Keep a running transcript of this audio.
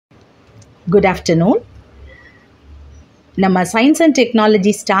Good afternoon. Nama Science and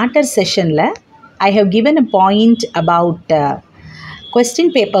Technology starter session la I have given a point about question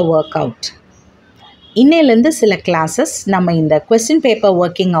paper workout. இன்னையிலேருந்து சில classes நம்ம இந்த question paper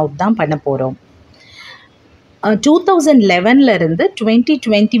working out தான் பண்ண போகிறோம். 2011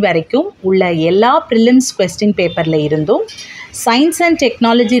 2020 வரைக்கும் உள்ள எல்லா ப்ரிலிம்ஸ் கொஸ்டின் பேப்பரில் இருந்தும் சயின்ஸ் அண்ட்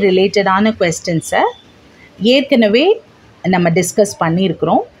டெக்னாலஜி ரிலேட்டடான கொஸ்டின்ஸை ஏற்கனவே நம்ம டிஸ்கஸ்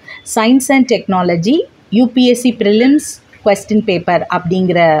பண்ணியிருக்கிறோம். Science and technology UPSC Prelims question paper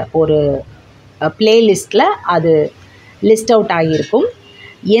அப்படிங்கிற ஒரு பிளேலிஸ்ட்டில் அது லிஸ்ட் அவுட் ஆகியிருக்கும்.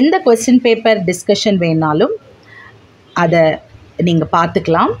 எந்த கொஸ்டின் பேப்பர் டிஸ்கஷன் வேணாலும் அதை நீங்கள்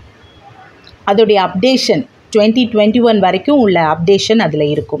பார்த்துக்கலாம். அதோடைய அப்டேஷன் 2021 வரைக்கும் உள்ள அப்டேஷன் அதில்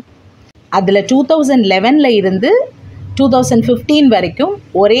இருக்கும். அதில் 2011 இருந்து 2015 வரைக்கும்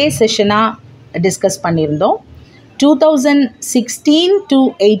ஒரே செஷனாக டிஸ்கஸ் பண்ணியிருந்தோம். 2016 to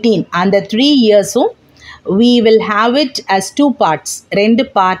 18 அந்த 3 இயர்ஸும் we will have it as 2 parts. 2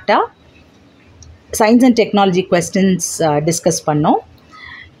 பார்ட்டாக science and technology questions discuss பண்ணோம்.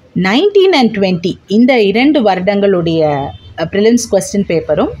 19 and 20 இந்த 2 வருடங்களுடைய ப்ரிலிம்ஸ் கொஸ்டின்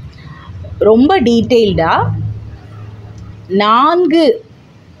பேப்பரும் ரொம்ப டீட்டெயில்டாக 4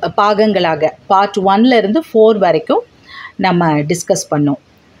 பாகங்களாக பார்ட் 1லேருந்து 4 வரைக்கும் நம்ம டிஸ்கஸ் பண்ணோம்.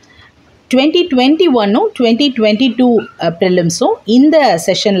 2021 2022 ப்ரிலிம்ஸும் இந்த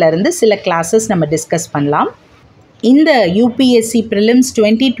செஷன்லேருந்து சில கிளாஸஸ் நம்ம டிஸ்கஸ் பண்ணலாம். இந்த UPSC Prelims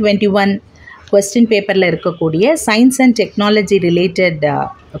 2021 கொஸ்டின் பேப்பரில் இருக்கக்கூடிய சயின்ஸ் அண்ட் டெக்னாலஜி ரிலேட்டட்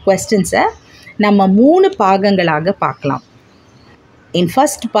கொஸ்டின்ஸை நம்ம 3 பாகங்களாக பார்க்கலாம். In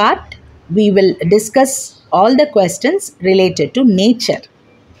first part we will discuss all the questions related to nature.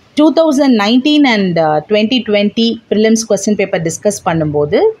 2019 and 2020 Prelims question paper discuss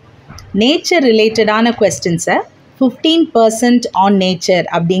பண்ணும்போது நேச்சர் ரிலேட்டடான கொஸ்டின்ஸை 15% ஆன் நேச்சர்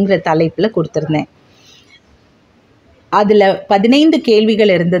அப்படிங்கிற தலைப்பில் கொடுத்துருந்தேன். அதில் 15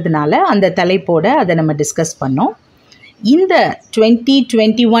 கேள்விகள் இருந்ததுனால அந்த தலைப்போடு அதை நம்ம டிஸ்கஸ் பண்ணோம். இந்த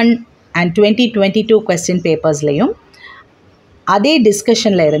 2021 and 2022 கொஸ்டின் பேப்பர்ஸ்லையும் அதே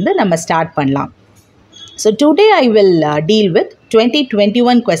டிஸ்கஷனில் இருந்து நம்ம ஸ்டார்ட் பண்ணலாம். So today I will deal with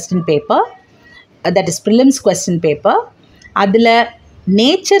 2021 question paper, that is prelims question paper. அதில்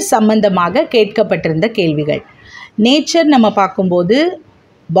நேச்சர் சம்பந்தமாக கேட்கப்பட்டிருந்த கேள்விகள். நேச்சர் நம்ம பார்க்கும்போது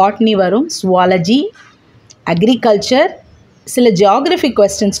பாட்னி வரும், சுவாலஜி, அக்ரிகல்ச்சர், சில ஜியாகிரஃபி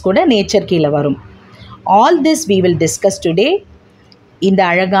கொஸ்டின்ஸ் கூட நேச்சர் கீழே வரும். All this we will discuss today. இந்த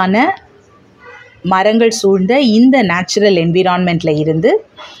அழகான மரங்கள் சூழ்ந்த இந்த நேச்சுரல் என்விரான்மெண்ட்டில் இருந்து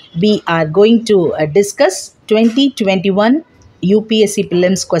we are going to discuss 2021 UPSC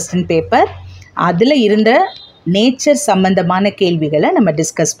Prelims question paper. அதில் இருந்த நேச்சர் சம்பந்தமான கேள்விகளை நம்ம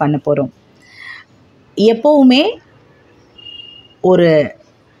டிஸ்கஸ் பண்ண போகிறோம். எப்போவுமே ஒரு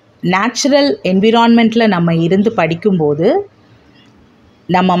நேச்சுரல் என்விரான்மெண்ட்டில் நம்ம இருந்து படிக்கும்போது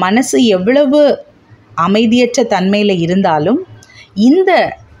நம்ம மனசு எவ்வளவு அமைதியற்ற தன்மையில் இருந்தாலும் இந்த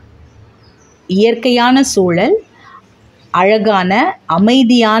இயற்கையான சூழல் அழகான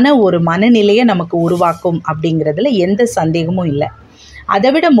அமைதியான ஒரு மனநிலையை நமக்கு உருவாக்கும் அப்படிங்கிறதுல எந்த சந்தேகமும் இல்லை. அதை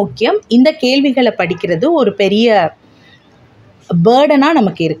விட முக்கியம், இந்த கேள்விகளை படிக்கிறது ஒரு பெரிய பேர்டனாக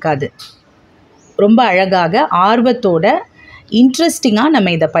நமக்கு இருக்காது. ரொம்ப அழகாக ஆர்வத்தோட இன்ட்ரெஸ்டிங்காக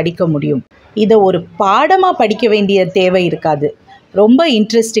நம்ம இதை படிக்க முடியும். இதை ஒரு பாடமாக படிக்க வேண்டிய தேவை இருக்காது. ரொம்ப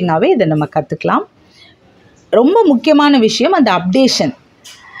இன்ட்ரெஸ்டிங்காகவே இதை நம்ம கற்றுக்கலாம். ரொம்ப முக்கியமான விஷயம் அந்த அப்டேஷன்.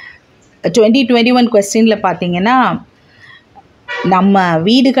 2021 கொஸ்டினில் பார்த்திங்கன்னா நம்ம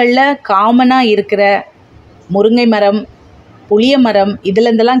வீடுகளில் காமனாக இருக்கிற முருங்கை மரம், புளிய மரம்,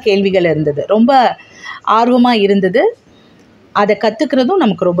 இதுலேருந்தெல்லாம் கேள்விகள் இருந்தது. ரொம்ப ஆர்வமாக இருந்தது. அதை கற்றுக்கிறதும்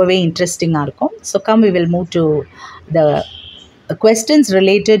நமக்கு ரொம்பவே இன்ட்ரெஸ்டிங்காக இருக்கும். So come we will move to the questions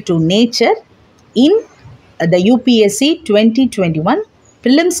related to nature in the UPSC 2021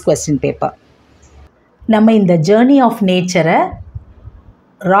 Prelims question paper. நம்ம இந்த ஜேர்னி ஆஃப் நேச்சரை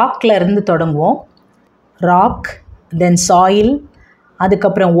ராக்ல இருந்து தொடங்குவோம். ராக், தென் சாயில்,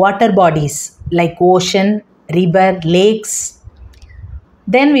 அதுக்கப்புறம் water bodies like ocean, river, lakhs.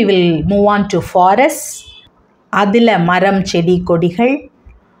 Then we will move on to forests. அதில் மரம், செடி, கொடிகள்.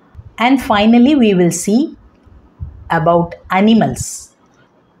 And finally we will see about animals.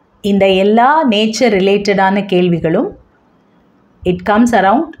 இந்த எல்லா நேச்சர் ரிலேட்டடான கேள்விகளும் it comes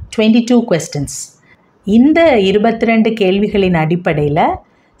around 22 questions. இந்த 22 கேள்விகளின் அடிப்படையில்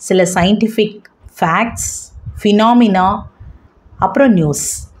சில சயின்டிஃபிக் ஃபேக்ட்ஸ், ஃபினாமினா, அப்புறம் நியூஸ்,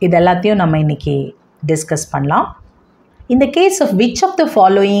 இது எல்லாத்தையும் நம்ம இன்றைக்கி டிஸ்கஸ் பண்ணலாம். In the case of which of the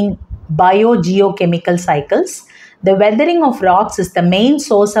following biogeochemical cycles, the weathering of rocks is the main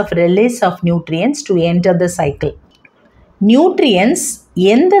source of release of nutrients to enter the cycle? Nutrients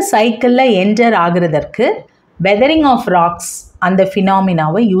எந்த சைக்கிளில் enter ஆகிறதற்கு weathering of rocks அந்த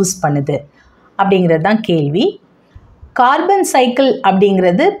ஃபினாமினாவை use பண்ணுது அப்படிங்கிறது தான் கேள்வி. Carbon cycle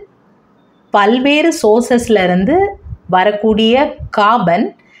அப்படிங்கிறது பல்வேறு சோர்சஸ்லேருந்து வரக்கூடிய கார்பன்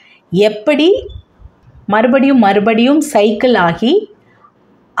எப்படி மறுபடியும் சைக்கிள் ஆகி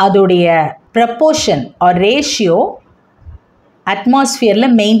அதோடைய ப்ரப்போர்ஷன் ஆர் ரேஷியோ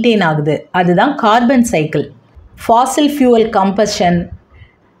அட்மாஸ்ஃபியரில் மெயின்டைன் ஆகுது, அதுதான் carbon cycle. Fazil fuel combustion,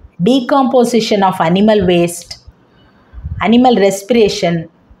 decomposition of animal waste, animal respiration,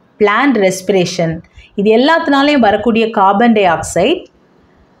 plant respiration, இது எல்லாத்தினாலையும் வரக்கூடிய கார்பன் டை ஆக்சைடு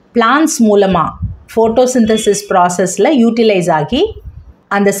பிளான்ட்ஸ் மூலமாக ஃபோட்டோசிந்தசிஸ் ப்ராசஸில் யூட்டிலைஸ் ஆகி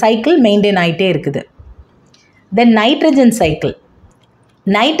அந்த சைக்கிள் மெயின்டைன் ஆகிட்டே இருக்குது. தென் நைட்ரஜன் சைக்கிள்.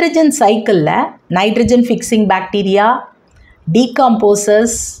 நைட்ரஜன் சைக்கிளில் நைட்ரஜன் ஃபிக்ஸிங் பாக்டீரியா,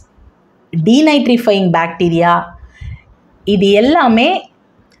 டீகாம்போசர்ஸ், டீநைட்ரிஃபைங் பாக்டீரியா, இது எல்லாமே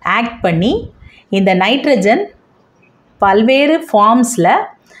ஆக்ட் பண்ணி இந்த நைட்ரஜன் பல்வேறு ஃபார்ம்ஸில்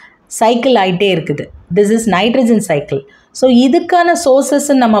சைக்கிள் ஆகிட்டே இருக்குது. This is nitrogen cycle. So இதுக்கான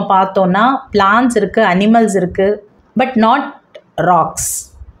சோர்சஸ்ன்னு நம்ம பார்த்தோன்னா பிளான்ட்ஸ் இருக்குது, அனிமல்ஸ் இருக்குது, but not rocks.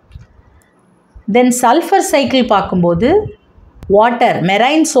 Then sulphur cycle பார்க்கும்போது வாட்டர்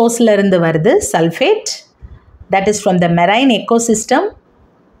மெரைன் சோர்ஸில் இருந்து வருது sulphate, that is from the marine ecosystem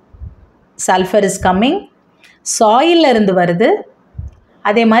sulfur is coming. சாயிலில் இருந்து வருது,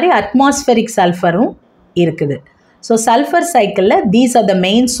 அதே மாதிரி அட்மாஸ்பெரிக் சல்ஃபரும் இருக்குது. ஸோ சல்ஃபர் சைக்கிளில் these are the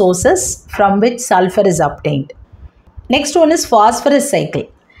main sources from which sulfur is obtained. Next one is phosphorus cycle.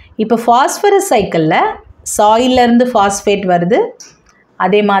 இப்போ phosphorus cycleல சாயிலில் இருந்து ஃபாஸ்பேட் வருது,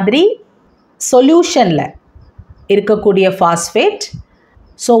 அதே மாதிரி சொல்யூஷனில் இருக்கக்கூடிய ஃபாஸ்பேட்,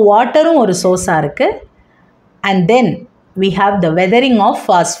 ஸோ வாட்டரும் ஒரு சோர்ஸாக இருக்குது. And then we have the weathering of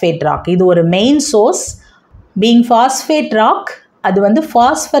phosphate rock. இது ஒரு main source. Being phosphate rock, அது வந்து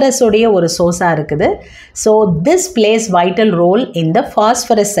ஃபாஸ்பரஸோடைய ஒரு சோர்ஸாக இருக்குது. So this place vital role in the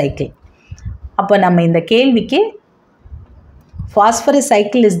phosphorus cycle. அப்போ நம்ம இந்த கேள்விக்கு phosphorus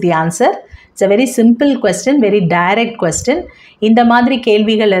cycle is the answer. It's a very simple question, very direct question. இந்த மாதிரி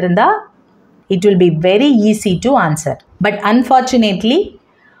கேள்விகள் இருந்தால் it will be very easy to answer. But unfortunately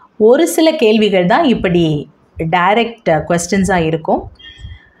ஒரு சில கேள்விகள் தான் இப்படி direct questions-ஆக இருக்கும்.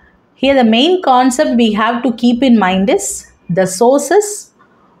 Here the main concept we have to keep in mind is the sources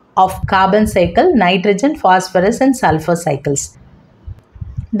of carbon cycle, nitrogen, phosphorus and sulfur cycles.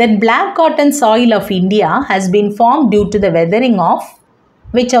 Then black cotton soil of India has been formed due to the weathering of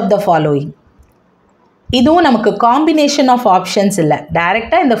which of the following? இதுவும் நமக்கு combination of options இல்லை,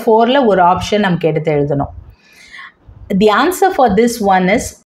 டைரெக்டாக இந்த 4ல் ஒரு option நமக்கு எடுத்து எழுதணும். The answer for this one is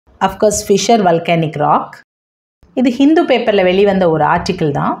of course Fisher volcanic rock. இது ஹிந்து பேப்பரில் வெளிவந்த ஒரு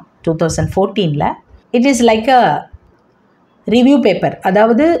ஆர்டிக்கிள் தான் 2014. It is like a review paper,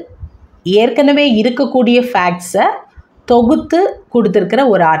 அதாவது ஏற்கனவே இருக்கக்கூடிய ஃபேக்ட்ஸை தொகுத்து கொடுத்துருக்கிற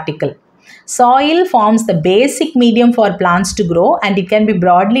ஒரு article. Soil forms the basic medium for plants to grow and it can be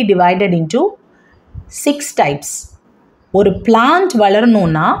broadly divided into 6 types. ஒரு பிளான்ட்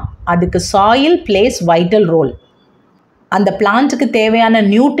வளரணுன்னா அதுக்கு சாயில் பிளேஸ் வைட்டல் ரோல். அந்த பிளான்ட்டுக்கு தேவையான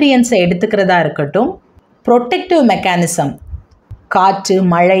நியூட்ரியன்ஸை எடுத்துக்கிறதா இருக்கட்டும், ப்ரொடெக்டிவ் மெக்கானிசம், காற்று,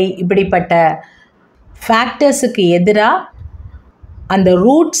 மழை, இப்படிப்பட்ட ஃபேக்டர்ஸுக்கு எதிராக அந்த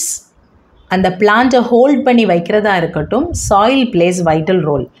ரூட்ஸ் அந்த பிளான்ட்டை ஹோல்ட் பண்ணி வைக்கிறதா இருக்கட்டும், சாயில் பிளேஸ் வைட்டல்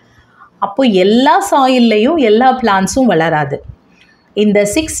ரோல். அப்போது எல்லா சாயில்லையும் எல்லா பிளான்ட்ஸும் வளராது. இந்த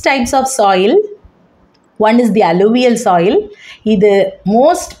 6 types of soil, one is the alluvial soil. இது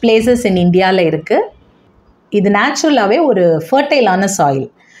மோஸ்ட் பிளேசஸ் இன் இந்தியாவில் இருக்குது. இது நேச்சுரலாகவே ஒரு ஃபர்டைலான soil.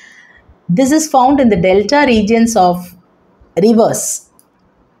 This is found in the delta regions of reverse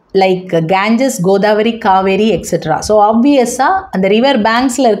like Ganges, Godavari, Kaveri etcetera. So ஆப்வியஸாக அந்த ரிவர்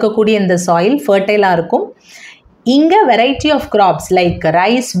பேங்க்ஸில் இருக்கக்கூடிய இந்த சாயில் ஃபர்டைலாக இருக்கும். இங்கே variety of graphs like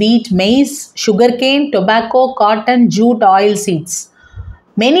rice, வீட், maize, sugar cane, tobacco, cotton, Jude, oil seeds,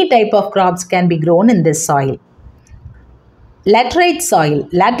 many type of crops can be grown in this soil. Laterite soil.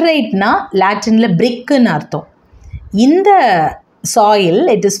 Laterite-na Latin-la brick-னு அர்த்தம். இந்த soil,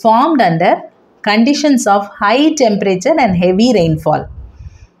 it is formed under conditions of high temperature and heavy rainfall.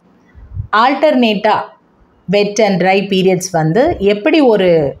 Alternate wet and dry periods வந்து எப்படி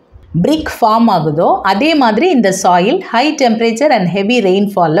ஒரு brick form ஆகுதோ அதே மாதிரி இந்த soil high temperature and heavy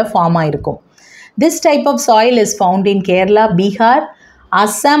rainfall-ல form ஆயிருக்கும். This type of soil is found in Kerala, Bihar,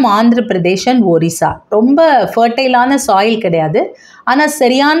 Assam, Andhra Pradesh and Orissa. ரொம்ப ஃபர்டைலான soil கிடையாது, ஆனால்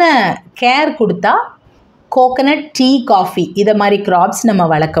சரியான கேர் கொடுத்தா கோகனட், டீ, காஃபி இதை மாதிரி கிராப்ஸ் நம்ம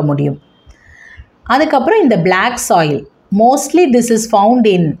வளர்க்க முடியும். அதுக்கப்புறம் இந்த black soil, mostly this is found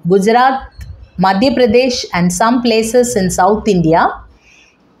in Gujarat, Madhya Pradesh and some places in South India.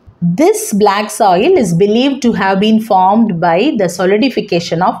 This black soil is believed to have been formed by the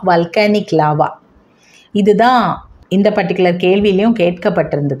solidification of volcanic lava. இதுதான் இந்த particular கேள்வியிலையும்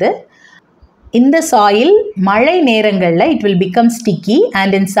கேட்கப்பட்டிருந்தது. இந்த soil மழை நேரங்களில் it will become sticky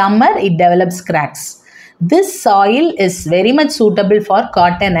and in summer it develops cracks. This soil is very much suitable for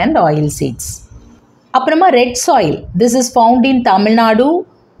cotton and oil seeds. அப்புறமா red soil, this is found in Tamil Nadu,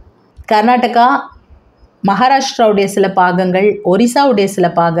 Karnataka, மகாராஷ்டிராவுடைய சில பாகங்கள், ஒரிசாவுடைய சில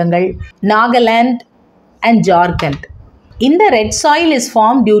பாகங்கள், நாகாலாந்து அண்ட் ஜார்க்கண்ட். இந்த red soil is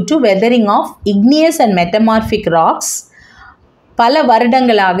form due to weathering of igneous and metamorphic rocks. பல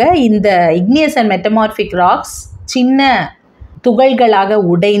வருடங்களாக இந்த igneous and metamorphic rocks சின்ன துகள்களாக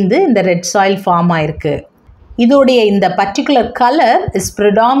உடைந்து இந்த ரெட் சாயில் ஃபார்ம் ஆயிருக்கு. இதோடைய இந்த particular colour is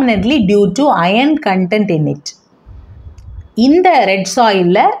predominantly due to iron content in it. இந்த red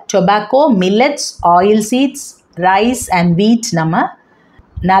சாயிலில் tobacco, millets, oil seeds, rice and வீட் நம்ம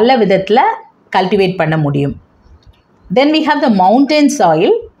நல்ல விதத்தில் கல்டிவேட் பண்ண முடியும். Then we have the mountain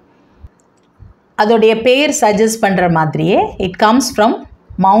soil. அதோடைய பேர் சஜஸ்ட் பண்ணுற மாதிரியே it comes from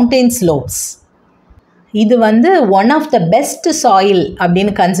mountain slopes. இது one of the best soil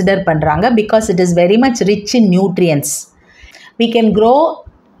அப்படின்னு கன்சிடர் பண்ணுறாங்க because it is very much rich in nutrients. We can grow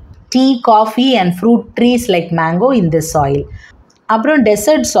tea, coffee and fruit trees like mango in this soil. அப்புறம்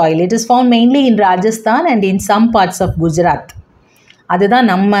desert soil. It is found mainly in Rajasthan and in some parts of Gujarat. அதுதான்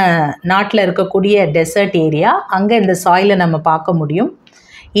நம்ம நாட்டில் இருக்கக்கூடிய dessert area. அங்கே இந்த சாயிலை நம்ம பார்க்க முடியும்.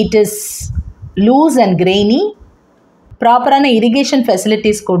 It is loose and கிரெய்னி. ப்ராப்பரான இரிகேஷன்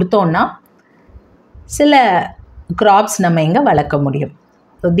ஃபெசிலிட்டிஸ் கொடுத்தோன்னா சில crops நம்ம இங்கே வளர்க்க முடியும்.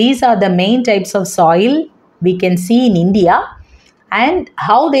 So these are the main types of soil we can see in India and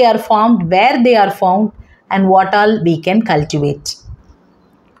how they are formed, where they are found and what all we can cultivate.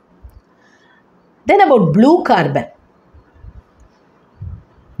 Then about blue carbon.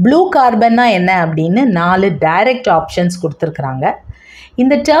 Blue carbon na enna அப்படினு 4 direct options கொடுத்துருக்குறாங்க.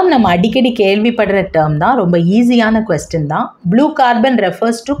 இந்த term நம்ம அடிக்கடி கேள்விப்படுற term தான், ரொம்ப ஈஸியான question தான். Blue carbon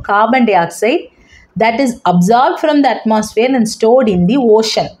refers to carbon di oxide that is absorbed from the atmosphere and stored in the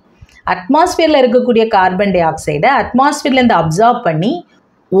ocean. அட்மாஸ்பியரில் இருக்கக்கூடிய கார்பன் டை ஆக்சைடை அட்மாஸ்பியர்லேருந்து அப்சார்ப் பண்ணி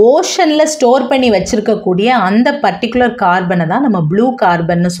ஓஷனில் ஸ்டோர் பண்ணி வச்சுருக்கக்கூடிய அந்த பர்டிகுலர் கார்பனை தான் நம்ம ப்ளூ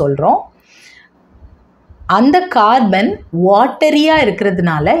கார்பன்னு சொல்கிறோம். அந்த கார்பன் வாட்டரியாக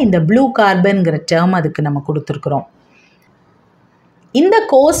இருக்கிறதுனால இந்த ப்ளூ கார்பன்கிற டேர்ம் அதுக்கு நம்ம கொடுத்துருக்குறோம். இந்த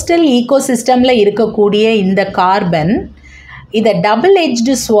கோஸ்டல் ஈகோசிஸ்டமில் இருக்கக்கூடிய இந்த கார்பன் இதை டபுள்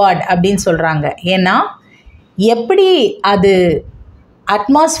எட்ஜ்டு ஸ்வாட் அப்படின்னு சொல்கிறாங்க. ஏன்னா எப்படி அது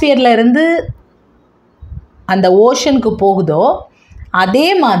அட்மாஸ்பியரில் இருந்து அந்த ஓஷனுக்கு போகுதோ அதே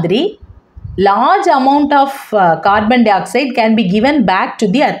மாதிரி large amount of carbon di oxide can be given back to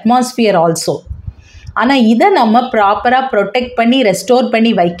the atmosphere also. ஆனால் இதை நம்ம ப்ராப்பராக ப்ரொடெக்ட் பண்ணி ரெஸ்டோர்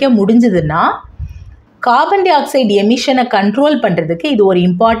பண்ணி வைக்க முடிஞ்சதுன்னா கார்பன் டை ஆக்சைடு எமிஷனை கண்ட்ரோல் பண்ணுறதுக்கு இது ஒரு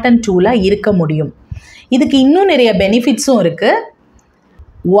இம்பார்ட்டன்ட் டூலாக இருக்க முடியும். இதுக்கு இன்னும் நிறைய பெனிஃபிட்ஸும் இருக்குது.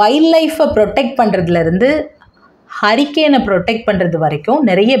 வைல்ட் லைஃப்பை ப்ரொடெக்ட் பண்ணுறதுலேருந்து ஹரிக்கேனை ப்ரொடெக்ட் பண்ணுறது வரைக்கும்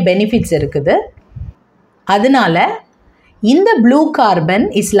நிறைய பெனிஃபிட்ஸ் இருக்குது. அதனால இந்த blue carbon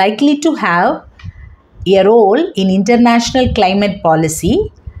is likely to have a role in international climate policy.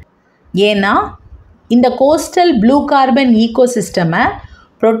 ஏன்னா இந்த கோஸ்டல் ப்ளூ கார்பன் ஈகோசிஸ்டமை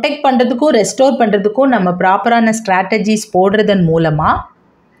ப்ரொடெக்ட் பண்ணுறதுக்கும் ரெஸ்டோர் பண்ணுறதுக்கும் நம்ம ப்ராப்பரான ஸ்ட்ராட்டஜிஸ் போடுறதன் மூலமாக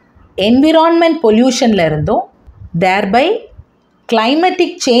என்விரான்மெண்ட் பொல்யூஷனில் இருந்தும் தேர்பை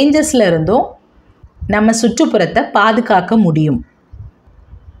கிளைமேட்டிக் சேஞ்சஸில் இருந்தும் நம்ம சுற்றுப்புறத்தை பாதுகாக்க முடியும்.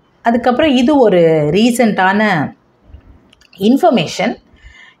 அதுக்கப்புறம் இது ஒரு ரீசண்டான இன்ஃபர்மேஷன்.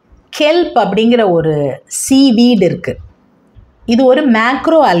 கெல்ப் அப்படிங்கிற ஒரு சீவீடு இருக்குது. இது ஒரு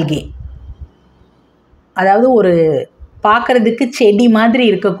மேக்ரோ ஆல்கே, அதாவது ஒரு பார்க்குறதுக்கு செடி மாதிரி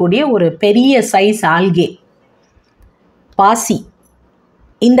இருக்கக்கூடிய ஒரு பெரிய சைஸ் ஆல்கே பாசி.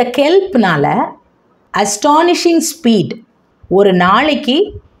 இந்த கெல்ப்னால அஸ்டானிஷிங் ஸ்பீட், ஒரு நாளைக்கு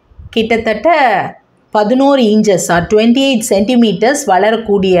கிட்டத்தட்ட 11 inches ஆர் 28 centimeters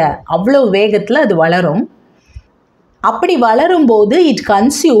வளரக்கூடிய அவ்வளோ வேகத்தில் அது வளரும். அப்படி வளரும்போது it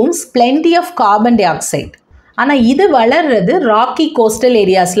consumes plenty of carbon di oxide. ஆனால் இது வளர்றது ராக்கி கோஸ்டல்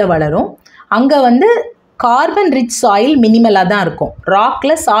ஏரியாஸில் வளரும். அங்கே கார்பன் ரிச் சாயில் மினிமலாக தான் இருக்கும்.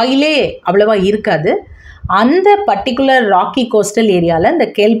 ராக்கில் சாயிலே அவ்வளோவா இருக்காது. அந்த பர்டிகுலர் ராக்கி கோஸ்டல் ஏரியாவில் இந்த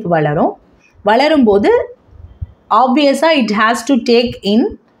கெல்ப் வளரும்போது ஆப்வியஸாக it has to take in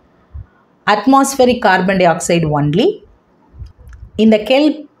atmospheric carbon di oxide only. இந்த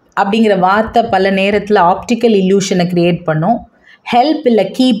கெல்ப் அப்படிங்கிற வார்த்தை பல நேரத்தில் ஆப்டிக்கல் இல்யூஷனை க்ரியேட் பண்ணும். ஹெல்ப் இல்லை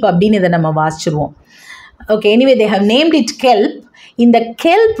கீப் அப்படின்னு இதை நம்ம வாசிச்சிருவோம். Okay, anyway they have named it help. இந்த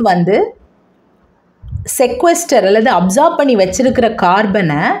கெல்ப் செக்வெஸ்டர் அல்லது அப்சார்ப் பண்ணி வச்சிருக்கிற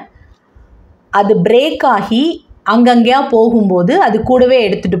கார்பனை அது பிரேக் ஆகி அங்கங்கேயா போகும்போது அது கூடவே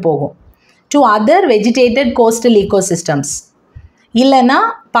எடுத்துகிட்டு போகும் டு அதர் வெஜிடேட்டட் கோஸ்டல் ஈகோசிஸ்டம்ஸ். இல்லைன்னா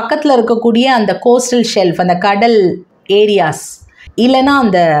பக்கத்தில் இருக்கக்கூடிய அந்த கோஸ்டல் ஷெல்ஃப், அந்த கடல் ஏரியாஸ், இல்லைன்னா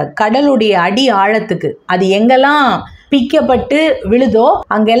அந்த கடலுடைய அடி ஆழத்துக்கு அது எங்கெல்லாம் பிக்கப்பட்டு விழுதோ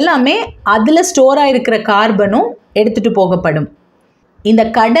அங்கெல்லாமே அதில் ஸ்டோர் ஆகிருக்கிற கார்பனும் எடுத்துகிட்டு போகப்படும். இந்த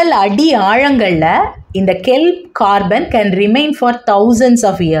கடல் அடி ஆழங்களில் இந்த help carbon can remain for thousands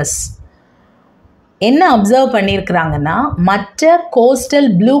of years. என்ன அப்சர்வ் பண்ணியிருக்கிறாங்கன்னா, மற்ற கோஸ்டல்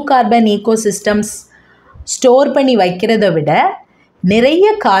ப்ளூ கார்பன் ஈகோசிஸ்டம்ஸ் ஸ்டோர் பண்ணி வைக்கிறத விட நிறைய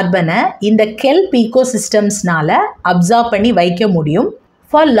கார்பனை இந்த கெல்ப் ஈகோசிஸ்டம்ஸ்னால் அப்சர்வ் பண்ணி வைக்க முடியும்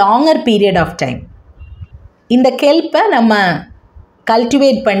for longer period of time. இந்த கெல்ப்பை நம்ம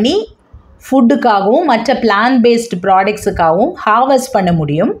கல்டிவேட் பண்ணி ஃபுட்டுக்காகவும் மற்ற பிளான்ட் பேஸ்டு ப்ராடக்ட்ஸுக்காகவும் ஹார்வெஸ்ட் பண்ண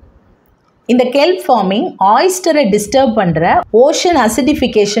முடியும். இந்த கெல்ப் ஃபார்மிங் ஆயிஸ்டரை டிஸ்டர்ப் பண்ணுற ஓஷன்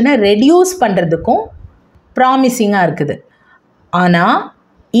அசிடிஃபிகேஷனை ரெடியூஸ் பண்ணுறதுக்கும் ப்ராமிசிங்காக இருக்குது. ஆனால்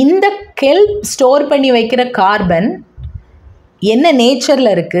இந்த கெல்ப் ஸ்டோர் பண்ணி வைக்கிற கார்பன் என்ன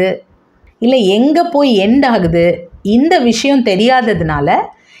நேச்சரில் இருக்குது, இல்லை எங்கே போய் எண்ட் ஆகுது, இந்த விஷயம் தெரியாததுனால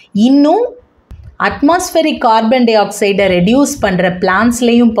இன்னும் அட்மாஸ்பரிக் கார்பன் டை ஆக்சைடை ரெடியூஸ் பண்ணுற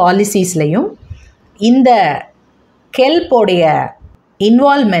பிளான்ஸ்லேயும் பாலிசிஸ்லேயும் இந்த கெல்போடைய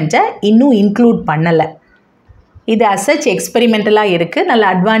இன்வால்மெண்ட்டை இன்னும் இன்க்ளூட் பண்ணலை. இது அசச் எக்ஸ்பெரிமெண்டலாக இருக்குது, நல்ல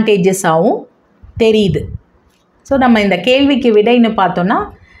அட்வான்டேஜஸாகவும் தெரியுது. ஸோ நம்ம இந்த கேள்விக்கு விடைன்னு பார்த்தோன்னா,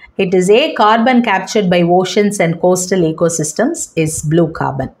 it is a carbon captured by oceans and coastal ஈகோசிஸ்டம்ஸ் is blue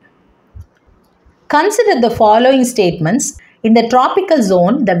carbon. Consider the following statements. In the tropical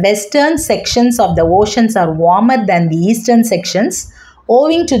zone, the western sections of the oceans are warmer than the eastern sections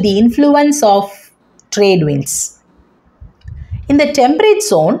owing to the influence of trade winds. In the temperate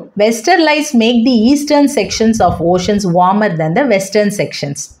zone, westerlies make the eastern sections of oceans warmer than the western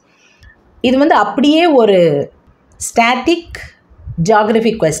sections. இது வந்து அப்படியே ஒரு static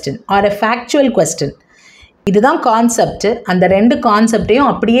Geographic question or a factual question. இதுதான் concept. அந்த ரெண்டு கான்செப்டையும்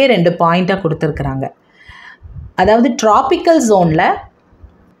அப்படியே 2 பாயிண்ட்டாக கொடுத்துருக்குறாங்க. அதாவது ட்ராபிக்கல் ஜோனில்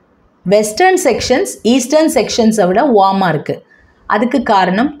வெஸ்டர்ன் செக்ஷன்ஸ் ஈஸ்டர்ன் செக்ஷன்ஸை விட வார்மாக இருக்குது, அதுக்கு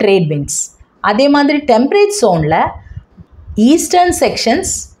காரணம் ட்ரேட் விண்ட்ஸ். அதே மாதிரி டெம்பரேட் ஜோனில் ஈஸ்டர்ன்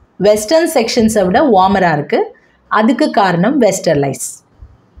செக்ஷன்ஸ் வெஸ்டர்ன் செக்ஷன்ஸை விட வார்மராக இருக்குது, அதுக்கு காரணம் வெஸ்டர்லைஸ்.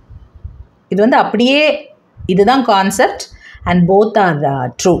 இது வந்து அப்படியே இதுதான் concept and both are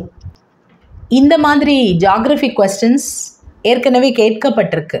true. இந்த மாதிரி ஜியாகிரபிக் கொஸ்டின்ஸ் ஏற்கனவே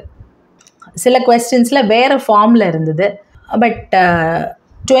கேட்கப்பட்டிருக்கு. சில கொஸ்டின்ஸில் வேறு ஃபார்மில் இருந்தது, பட்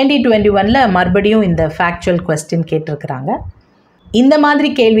 2021 மறுபடியும் இந்த ஃபேக்சுவல் கொஸ்டின் கேட்டிருக்கிறாங்க. இந்த மாதிரி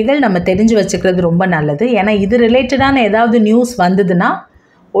கேள்விகள் நம்ம தெரிஞ்சு வச்சுக்கிறது ரொம்ப நல்லது. ஏன்னா இது ரிலேட்டடான ஏதாவது நியூஸ் வந்ததுன்னா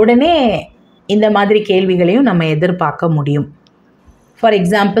உடனே இந்த மாதிரி கேள்விகளையும் நம்ம எதிர்பார்க்க முடியும். ஃபார்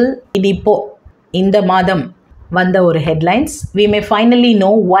எக்ஸாம்பிள், இது இப்போது இந்த மாதம் வந்த ஒரு headlines, we may finally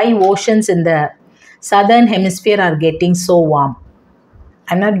know why oceans in the southern hemisphere are getting so warm.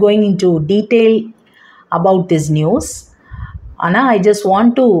 I'm not going into detail about this news. ஆனால் I just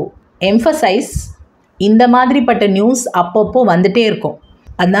want to emphasize, இந்த மாதிரிப்பட்ட நியூஸ் அப்பப்போ வந்துகிட்டே இருக்கும்.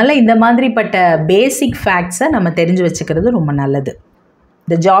 அதனால் இந்த மாதிரிப்பட்ட பேசிக் ஃபேக்ட்ஸை நம்ம தெரிஞ்சு வச்சுக்கிறது ரொம்ப நல்லது.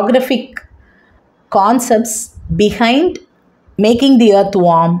 The geographic concepts behind making the earth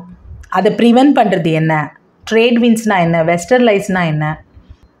warm, அதை ப்ரிவென்ட் பண்ணுறது என்ன, ட்ரேட் விண்ட்ஸ்னால் என்ன, வெஸ்டர்லைஸ்னால் என்ன,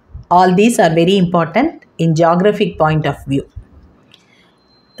 all these are very important in geographic point of view.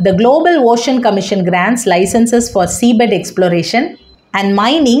 The Global Ocean Commission grants licenses for seabed exploration and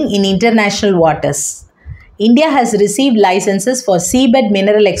mining in international waters. India has received licenses for seabed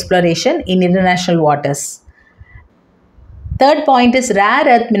mineral exploration in international waters. Third point is rare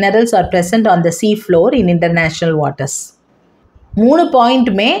earth minerals are present on the sea floor in international waters. 3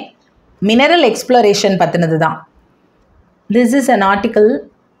 பாயிண்ட்டுமே mineral exploration பற்றினது தான். This is an article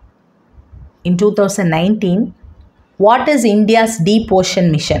in 2019. What is India's deep ocean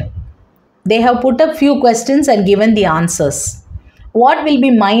mission? They have put up few questions and given the answers. What will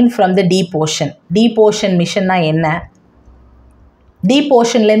be mined from the deep ocean? Deep ocean missionனா என்ன, deep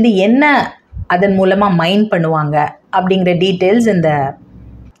ஓஷன்லேருந்து என்ன அதன் மூலமாக மைன் பண்ணுவாங்க அப்படிங்கிற details இந்த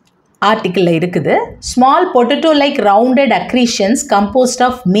ஆர்டிக்கிளில் இருக்குது. Small potato like rounded அக்ரீஷன்ஸ் composed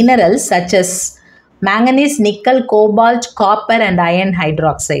of minerals such as manganese, nickel, cobalt, copper and iron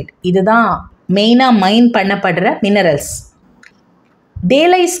hydroxide. இதுதான் மெயினாக மைன் பண்ணப்படுற minerals. They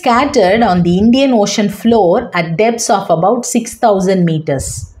lie scattered on the Indian Ocean floor at depths of about 6,000 meters.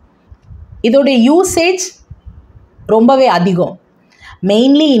 இதோடைய usage ரொம்பவே அதிகம்.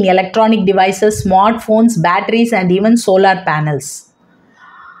 Mainly in electronic devices, smart phones, batteries and even solar panels.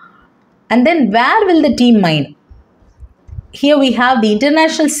 And then where will the team mine? Here we have the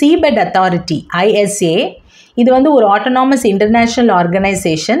International Seabed Authority, ISA. இது வந்து ஒரு autonomous international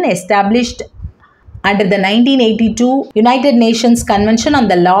organization established under the 1982 United Nations Convention on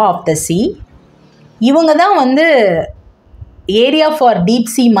the Law of the Sea. இவங்க தான் வந்து area for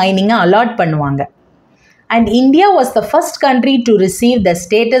deep C மைனிங்கை allot பண்ணுவாங்க. And India was the first country to receive the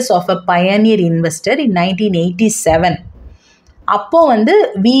status of a pioneer investor in 1987. அப்போ வந்து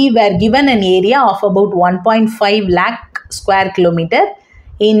we were given an area of about 1.5 lakh square kilometer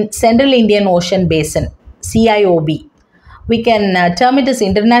in Central Indian Ocean Basin, CIOB. We can term it as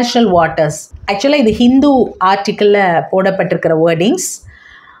international waters. Actually இது Hindu ஆர்டிக்கிளில் போடப்பட்டிருக்கிற wordings.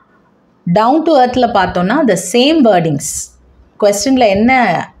 Down to எர்த்தில் பார்த்தோன்னா the same wordings, கொஸ்டினில் என்ன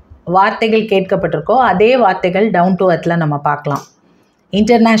வார்த்தைகள் கேட்கப்பட்டிருக்கோ அதே வார்த்தைகள் down to எர்த்தில் நம்ம பார்க்கலாம்.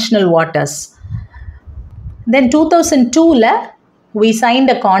 International waters. Then 2002ல் we signed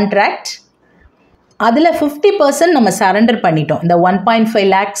a contract. அதில் 50% நம்ம சரண்டர் பண்ணிட்டோம். இந்த 1.5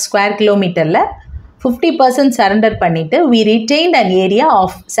 lakh ஸ்கொயர் கிலோமீட்டரில் 50% சரண்டர் பண்ணிவிட்டு we retained an area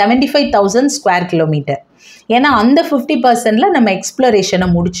of 75,000 square kilometre. ஏன்னா அந்த 50%ல் நம்ம எக்ஸ்ப்ளரேஷனை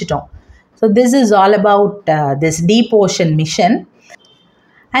முடிச்சிட்டோம். So this is all about this deep ocean mission.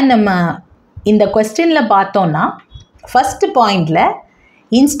 And நம்ம இந்த கொஸ்டினில் பார்த்தோன்னா ஃபஸ்ட் பாயிண்டில்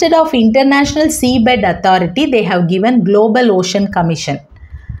instead of International Seabed Authority, they have given Global Ocean Commission.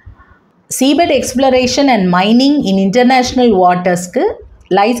 Seabed exploration and mining in international watersக்கு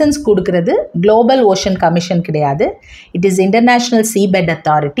licence கொடுக்கறது Global Ocean Commission கிடையாது. It is International Seabed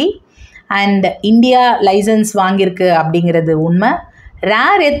Authority. And India licence வாங்கியிருக்கு அப்படிங்கிறது உண்மை.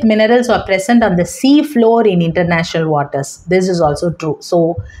 Rare earth minerals are present on the sea floor in international waters. This is also true. So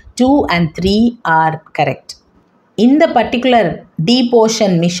 2 and 3 are correct. இந்த particular deep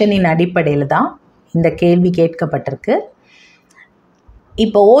ocean மிஷனின் அடிப்படையில் தான் இந்த கேள்வி கேட்கப்பட்டிருக்கு.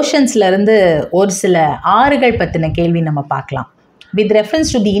 இப்போ ஓஷன்ஸ்லேருந்து ஒரு சில ஆறுகள் பற்றின கேள்வி நம்ம பார்க்கலாம். With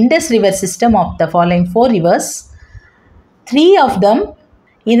reference to the Indies river system of the following 4 rivers, 3 of them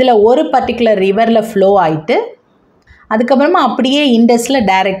இதில் ஒரு பர்டிகுலர் ரிவரில் ஃப்ளோ ஆகிட்டு அதுக்கப்புறமா அப்படியே இண்டஸில்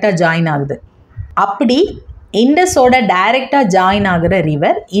டைரெக்டாக ஜாயின் ஆகுது. அப்படி இண்டஸோட டைரெக்டாக ஜாயின் ஆகிற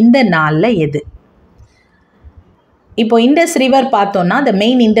ரிவர் இந்த நாளில் எது? இப்போ இண்டஸ் ரிவர் பார்த்தோன்னா த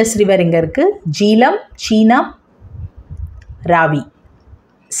மெயின் இண்டஸ் ரிவர் இங்கே இருக்குது. ஜீலம், சீனம், ராவி,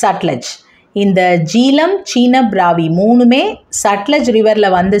 சட்லஜ். இந்த ஜீலம், சீனப், ராவி மூணுமே சட்லஜ்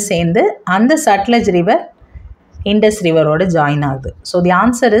ரிவரில் வந்து சேர்ந்து அந்த சட்லஜ் ரிவர் இண்டஸ் ரிவரோட ஜாயின் ஆகுது. So the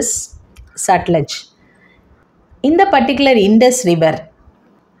answer is Sutlej. இந்த particular Indies river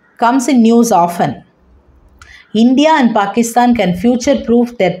comes in news often. India and Pakistan can future-proof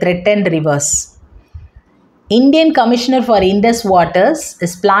their threatened rivers. Indian Commissioner for Indus Waters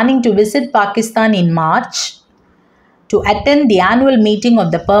is planning to visit Pakistan in March to attend the annual meeting of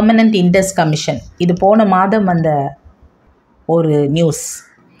the Permanent Indus Commission. இது போன மாதம் அந்த ஒரு news.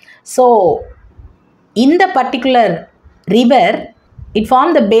 So இந்த particular river it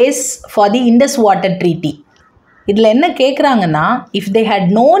form the base for the Indies water treaty. இதில் என்ன கேட்குறாங்கன்னா, if they had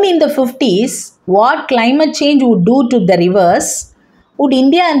known in the 50s what climate change would do to the rivers, would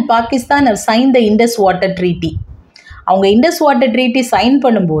India and Pakistan have signed the Indus Water Treaty? அவங்க Indies water treaty sign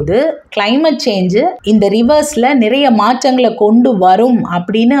பண்ணும்போது climate change இந்த ரிவர்ஸில் நிறைய மாற்றங்களை கொண்டு வரும்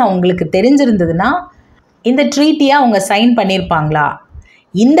அப்படின்னு அவங்களுக்கு தெரிஞ்சிருந்ததுன்னா இந்த ட்ரீட்டியை அவங்க சைன் பண்ணியிருப்பாங்களா?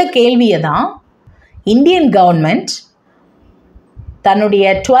 இந்த கேள்வியை தான் இந்தியன் கவர்மெண்ட் தன்னுடைய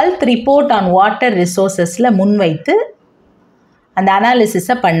 12th ரிப்போர்ட் ஆன் வாட்டர் ரிசோர்ஸஸில் முன்வைத்து அந்த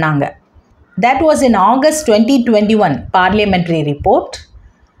அனாலிசிஸை பண்ணாங்க. That was in August 2021 parliamentary report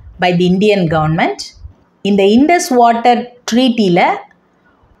by the Indian government. இந்த இண்டஸ் வாட்டர் ட்ரீட்டியில்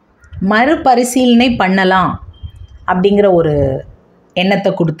மறுபரிசீலனை பண்ணலாம் அப்படிங்கிற ஒரு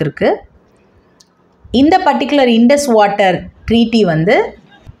எண்ணத்தை கொடுத்துருக்கு. இந்த பர்டிகுலர் இண்டஸ் வாட்டர் ட்ரீட்டி வந்து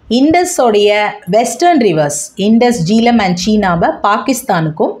இண்டஸோடைய western reverse Indies, Jhelum and சீனாவை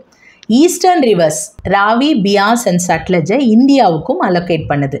பாகிஸ்தானுக்கும், eastern reverse Ravi, Beas and சட்லஜை இந்தியாவுக்கும் அலோகேட்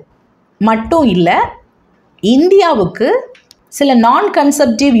பண்ணுது. மட்டும் இல்லை, இந்தியாவுக்கு சில நான்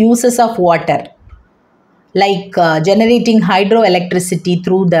கன்சப்டிவ் uses of water like generating hydro electricity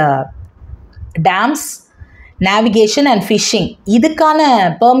through the dams, navigation and fishing இதுக்கான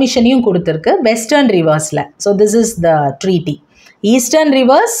பெர்மிஷனையும் கொடுத்துருக்கு வெஸ்டர்ன் ரிவர்ஸில். So this is the treaty. Eastern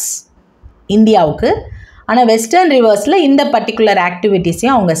reverse இந்தியாவுக்கு, ஆனால் வெஸ்டர்ன் ரிவர்ஸில் இந்த பர்டிகுலர்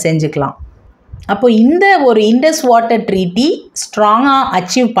ஆக்டிவிட்டீஸையும் அவங்க செஞ்சுக்கலாம். அப்போது இந்த ஒரு இண்டஸ் வாட்டர் ட்ரீட்டி ஸ்ட்ராங்காக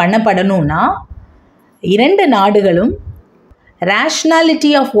அச்சீவ் பண்ணப்படணும்னா இரண்டு நாடுகளும்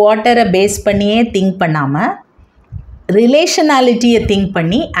ரேஷ்னாலிட்டி ஆஃப் வாட்டரை பேஸ் பண்ணியே திங்க் பண்ணாமல் ரிலேஷனாலிட்டியை திங்க்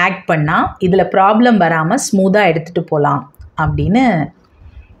பண்ணி ஆக்ட் பண்ணால் இதில் ப்ராப்ளம் வராமல் ஸ்மூத்தாக எடுத்துகிட்டு போகலாம் அப்படின்னு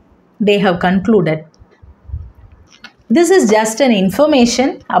they have concluded. This is just an information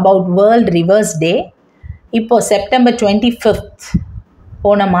about World Rivers Day. இப்போ September 25th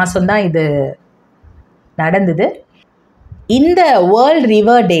போன மாதம்தான் இது நடந்தது. இந்த வேர்ல்ட்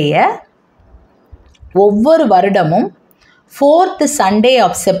ரிவர் டேயை ஒவ்வொரு வருடமும் 4th Sunday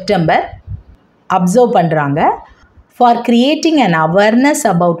of September observe பண்ணுறாங்க for creating an awareness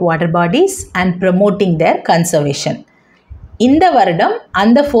about water bodies and promoting their conservation. இந்த வருடம்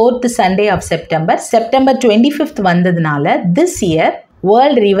அந்த 4th Sunday of September 25th வந்ததுனால this year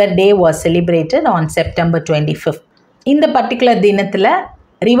World River Day was celebrated on September 25th. இந்த particular தினத்தில்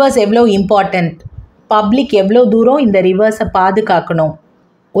reverse எவ்வளோ important, public எவ்வளோ தூரம் இந்த ரிவர்ஸை பாதுகாக்கணும்,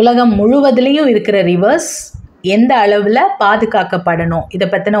 உலகம் முழுவதுலேயும் இருக்கிற ரிவர்ஸ் எந்த அளவில் பாதுகாக்கப்படணும், இதை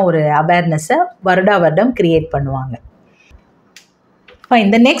பற்றின ஒரு அவேர்னஸை வருடா வருடம் க்ரியேட் பண்ணுவாங்க.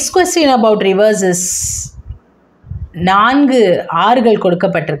 The next question about rivers is 4 ஆறுகள்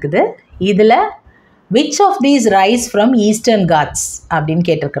கொடுக்கப்பட்டிருக்குது. இதில் which of these rise from Eastern Ghats அப்படின்னு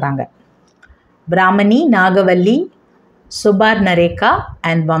கேட்டிருக்கிறாங்க. Brahmani, Nagavalli, Subarnarekha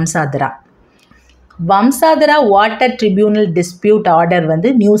and வம்சாதரா. வம்சாதரா water tribunal dispute order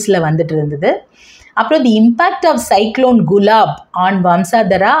நியூஸில் வந்துட்டு இருந்தது. அப்புறம் தி impact of cyclone gulab on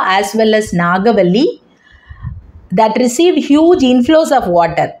வம்சாதரா as well as Nagavalli that received huge inflows of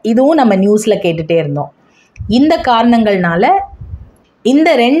water. இதுவும் நம்ம நியூஸில் கேட்டுகிட்டே இருந்தோம். இந்த காரணங்கள்னால இந்த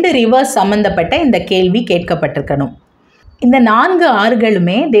 2 ரிவர்ஸ் சம்மந்தப்பட்ட இந்த கேள்வி கேட்கப்பட்டிருக்கணும். இந்த 4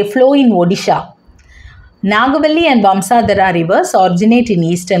 ஆறுகளுமே they flow in Odisha. Nagavalli and வம்சாதரா rivers originate in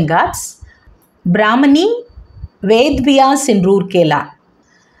Eastern Ghats. Brahmani, Vedvyas in Rourkela.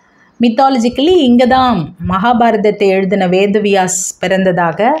 மித்தாலஜிக்கலி இங்கே தான் மகாபாரதத்தை எழுதின வேதவியாஸ்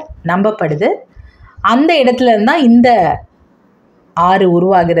பிறந்ததாக நம்பப்படுது. அந்த இடத்துல இருந்தால் இந்த ஆறு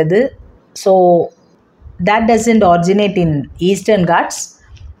உருவாகிறது. So that doesn't originate in Eastern Ghats.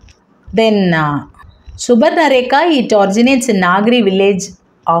 Then Subarnareka, it originates in Nagri village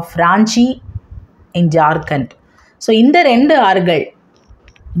of Ranchi in Jharkhand. So இந்த 2 ஆறுகள்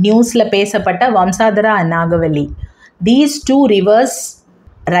நியூஸில் பேசப்பட்ட வம்சாதரா and Nagavalli, these 2 rivers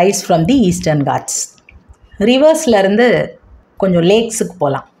rise from the Eastern Ghats. ரிவர்ஸ்லேருந்து கொஞ்சம் லேக்ஸுக்கு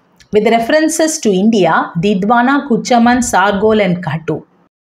போகலாம். With references to India, Didwana, Kuchaman, Sargol and Katu.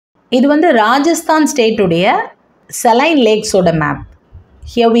 இது Rajasthan ஸ்டேட்டுடைய saline லேக்ஸோட map.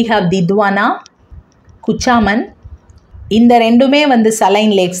 Here we have Didwana, Kuchaman. இந்த ரெண்டுமே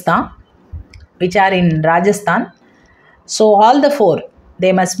saline lakhs தான், which are in Rajasthan. So all the 4,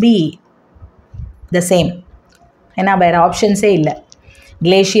 they must be the same. ஏன்னா வேறு ஆப்ஷன்ஸே இல்லை.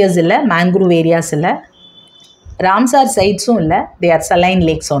 Glaciers இல்லை, மேங்க்ரூவ் ஏரியாஸ் இல்லை, Ramsar சைட்ஸும் இல்லை. They are saline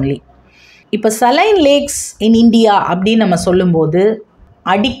lakhs only. இப்போ சலைன் லேக்ஸ் இன் இந்தியா அப்படின்னு நம்ம சொல்லும்போது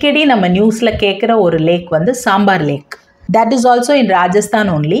அடிக்கடி நம்ம நியூஸில் கேட்குற ஒரு lakh sambar lakh. That is also in Rajasthan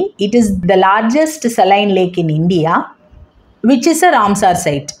only. It is the largest saline lakh in India which is a Ramsar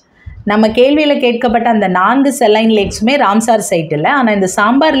side. நம்ம கேள்வியில் கேட்கப்பட்ட அந்த 4 சலைன் லேக்ஸுமே ராம்சார் சைட் இல்லை. ஆனால் இந்த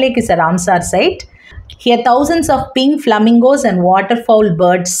sambar lakh is a Ramsar side. Here thousands of pink flamingos and waterfowl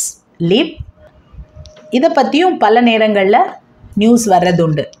birds live. இதை பற்றியும் பல நேரங்களில் news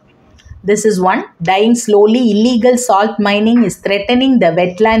வர்றதுண்டு. This is one. Dying slowly, illegal salt mining is threatening the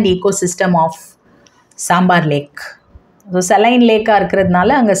wetland ecosystem of Sambar Lake. So saline லேக்காக இருக்கிறதுனால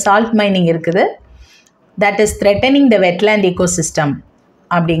அங்கே salt mining இருக்குது. That is threatening the wetland ecosystem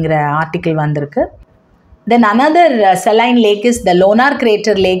அப்படிங்கிற article வந்திருக்கு. Then another saline lake is the Lonar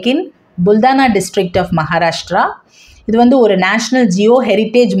Crater Lake in Buldana district of Maharashtra. இது ஒரு national geo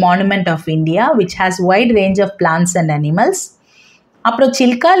heritage monument of India which has wide range of plants and animals. அப்புறம்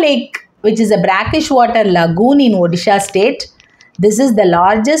Chilka Lake which is a brackish water lagoon in Odisha state. This is the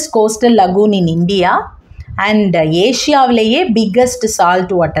largest coastal lagoon in India and ஏஷியாவிலேயே biggest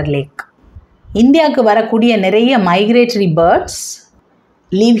salt water lake. இந்தியாவுக்கு வரக்கூடிய நிறைய migratory birds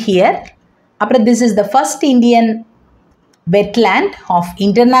live here. அப்புறம் this is the first Indian wetland of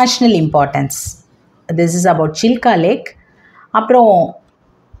international importance. This is about Chilka Lake. அப்புறம்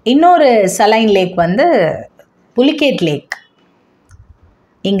இன்னொரு saline lakh Pulicat lakh.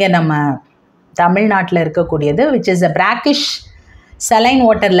 இங்கே நம்ம தமிழ்நாட்டில் இருக்கக்கூடியது which is a brackish saline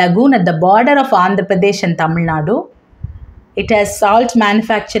water lagoon at the border of Andhra Pradesh and Tamil Nadu. It has salt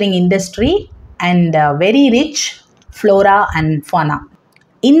manufacturing industry and very rich flora and fauna.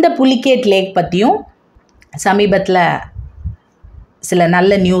 இந்த புலிகேட் லேக் பற்றியும் சமீபத்தில் சில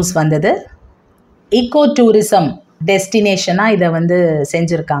நல்ல நியூஸ் வந்தது. ஈகோ டூரிசம் டெஸ்டினேஷனாக இதை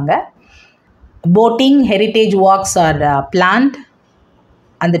செஞ்சுருக்காங்க. Boating, heritage walks R plant.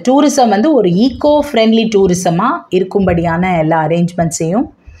 அந்த tourism ஒரு ஈகோ ஃப்ரெண்ட்லி டூரிசமாக இருக்கும்படியான எல்லா அரேஞ்ச்மெண்ட்ஸையும்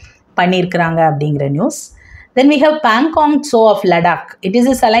பண்ணியிருக்கிறாங்க அப்படிங்கிற news. Then we have Pangong Tso of Ladakh. It is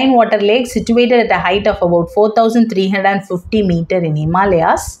a saline water lake situated at a height of about 4,350 meters in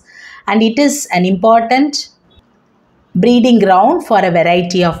Himalayas, and it is an important breeding ground for a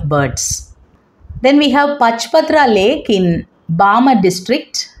variety of birds. Then we have Pachpatra Lake in Bama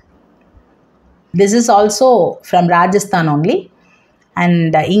district. This is also from Rajasthan only,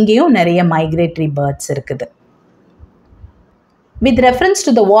 and இங்கேயும் நிறைய migratory birds இருக்குது. With reference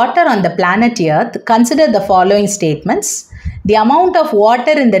to the water on the planet Earth, consider the following statements. The amount of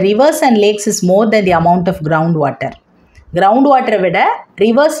water in the rivers and lakes is more than the amount of groundwater. Groundwater விட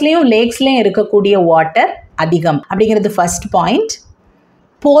ரிவர்ஸ்லேயும் லேக்ஸ்லேயும் இருக்கக்கூடிய water அதிகம் அப்படிங்கிறது first point.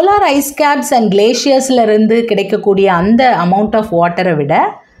 Polar ice caps and கிளேஷியர்ஸில் இருந்து கிடைக்கக்கூடிய அந்த amount of வாட்டரை விட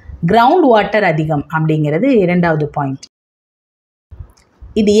ground water அதிகம் அப்படிங்கிறது இரண்டாவது பாயிண்ட்.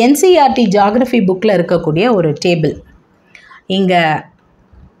 இது என்சிஆர்டி ஜியாகிரஃபி புக்கில் இருக்கக்கூடிய ஒரு டேபிள். இங்கே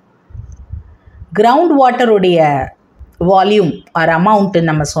கிரவுண்ட் வாட்டருடைய வால்யூம் ஆர் அமௌண்ட்டு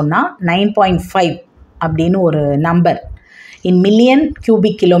நம்ம சொன்னால் 9.5 அப்படின்னு ஒரு நம்பர் இன் மில்லியன்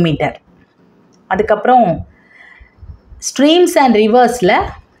கியூபிக் கிலோமீட்டர். அதுக்கப்புறம் ஸ்ட்ரீம்ஸ் அண்ட் ரிவர்ஸில்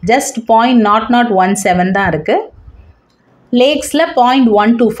ஜஸ்ட் 0.0017 தான் இருக்குது. லேக்ஸில்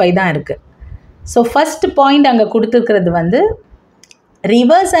 0.125 தான் இருக்குது. ஸோ ஃபஸ்ட் பாயிண்ட் அங்கே கொடுத்துருக்கிறது வந்து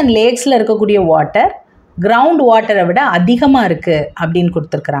ரிவர்ஸ் அண்ட் லேக்ஸில் இருக்கக்கூடிய வாட்டர் கிரவுண்ட் வாட்டரை விட அதிகமாக இருக்குது அப்படின்னு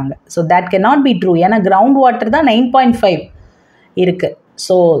கொடுத்துருக்குறாங்க. So that can not be true. ஏன்னா கிரவுண்ட் வாட்டர் தான் 9.5 இருக்குது.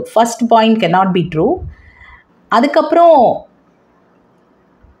 So first point can not be true. அதுக்கப்புறம்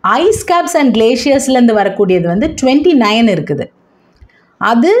ஐஸ் கேப்ஸ் அண்ட் கிளேஷியர்ஸ்லேருந்து வரக்கூடியது வந்து 29 இருக்குது.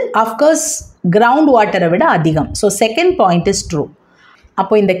 அது அஃப்கோர்ஸ் கிரவுண்ட் வாட்டரை விட அதிகம். So second point is true.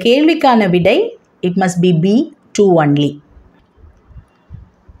 அப்போ இந்த கேள்விக்கான விடை it must be B2 only.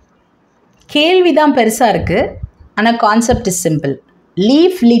 கேள்வி தான் பெருசாக இருக்குது, ஆனால் concept is simple.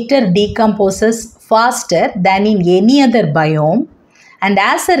 Leaf litre decomposes pastor than in any other biome and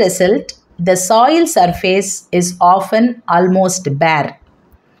as a result the soil surface is often almost பேர்.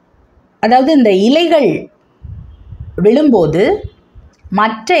 அதாவது இந்த இலைகள் விழும்போது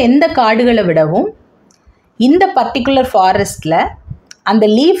மற்ற எந்த காடுகளை விடவும் இந்த பர்டிகுலர் ஃபாரஸ்ட்டில் அந்த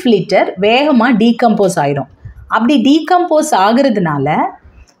லீஃப் லிட்டர் வேகமாக டீகம்போஸ் ஆகிடும். அப்படி டீகம்போஸ் ஆகிறதுனால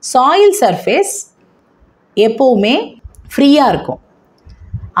சாயில் சர்ஃபேஸ் எப்போவுமே ஃப்ரீயாக இருக்கும்.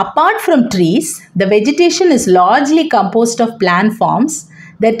 Apart from trees, the vegetation is largely composed of plant forms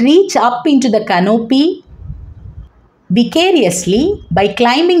that reach up into the canopy vicariously by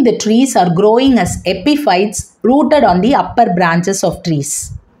climbing the trees or growing as epiphytes rooted on the upper branches of trees.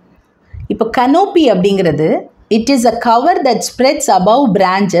 இப்போ canopy அப்படிங்கிறது it is a cover that spreads above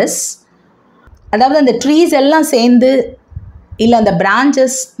branches. அதாவது அந்த trees எல்லாம் சேர்ந்து இல்லை அந்த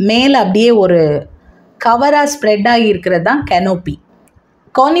branches மேலே அப்படியே ஒரு கவராக ஸ்ப்ரெட் ஆகி இருக்கிறது தான் கெனோப்பி.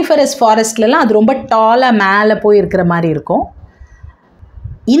 கானிஃபரஸ் ஃபாரஸ்ட்லலாம் அது ரொம்ப டாலாக மேலே போய் இருக்கிற மாதிரி இருக்கும்.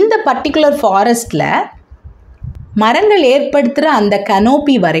 இந்த பர்டிகுலர் ஃபாரஸ்ட்டில் மரங்கள் ஏற்படுத்துகிற அந்த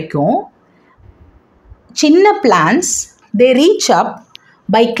கனோப்பி வரைக்கும் சின்ன plans they reach up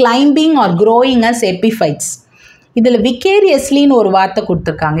by climbing are growing as epiphytes. இதில் விகேரியஸ்லின்னு ஒரு வார்த்தை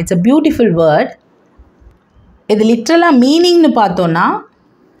கொடுத்துருக்காங்க. It's a beautiful word. இது லிட்ரலாக மீனிங்னு பார்த்தோன்னா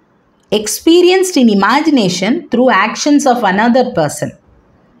experienced in imagination through actions of another person.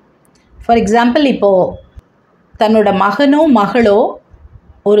 For example, இப்போது தன்னோட மகனோ மகளோ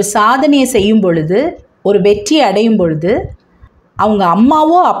ஒரு சாதனையை செய்யும் பொழுது, ஒரு வெற்றி அடையும் பொழுது, அவங்க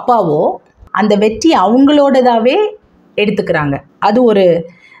அம்மாவோ அப்பாவோ அந்த வெற்றி அவங்களோடதாகவே எடுத்துக்கிறாங்க. அது ஒரு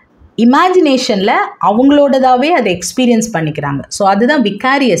இமேஜினேஷனில் அவங்களோடதாகவே அதை எக்ஸ்பீரியன்ஸ் பண்ணிக்கிறாங்க. ஸோ அதுதான்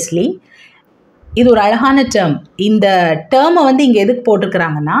விகாரியஸ்லி. இது ஒரு அழகான டேர்ம். இந்த டேர்மை வந்து இங்கே எதுக்கு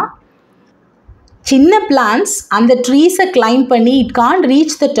போட்டிருக்கிறாங்கன்னா, சின்ன பிளான்ஸ் அந்த ட்ரீஸை கிளைம் பண்ணி it can't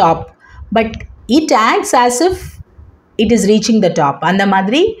reach the top but it acts as if it is reaching the top. அந்த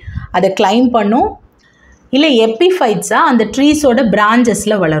மாதிரி அதை கிளைம் பண்ணும். இல்லை எப்பிஃபைட்ஸாக அந்த ட்ரீஸோட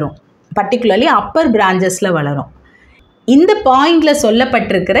பிரான்ச்சஸில் வளரும், பர்டிகுலர்லி அப்பர் பிரான்ச்சஸில் வளரும். இந்த பாயிண்டில்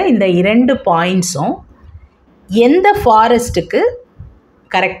சொல்லப்பட்டிருக்கிற இந்த 2 பாயிண்ட்ஸும் எந்த ஃபாரஸ்ட்டுக்கு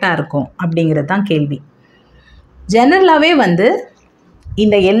கரெக்டாக இருக்கும் அப்படிங்கிறது தான் கேள்வி. ஜெனரலாகவே வந்து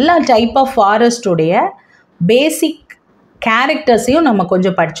இந்த எல்லா டைப் ஆஃப் ஃபாரஸ்ட்டுடைய பேசிக் கேரக்டர்ஸையும் நம்ம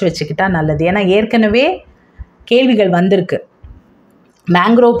கொஞ்சம் படித்து வச்சுக்கிட்டா நல்லது. ஏன்னா ஏற்கனவே கேள்விகள் வந்திருக்கு.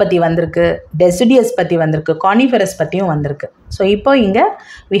 மேங்க்ரோவ் பற்றி வந்திருக்கு, டெசிடியஸ் பற்றி வந்திருக்கு, கானிஃபரஸ் பற்றியும் வந்திருக்கு. ஸோ இப்போ இங்கே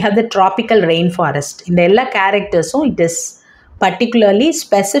we have the tropical rain forest. இந்த எல்லா கேரக்டர்ஸும் it is particularly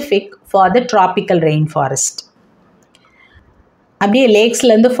specific for the tropical rain forest. அப்படியே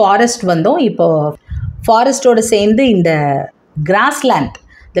லேக்ஸ்லேருந்து ஃபாரஸ்ட் வந்தோம். இப்போது ஃபாரஸ்ட்டோடு சேர்ந்து இந்த grassland.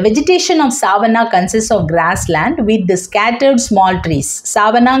 The vegetation of savanna consists of grassland with the scattered small trees.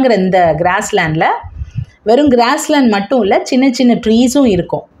 சாவனாங்கிற இந்த கிராஸ்லேண்டில் வெறும் கிராஸ்லேண்ட் மட்டும் இல்லை, சின்ன சின்ன ட்ரீஸும்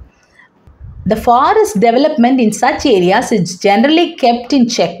இருக்கும். The forest development in such areas is generally kept in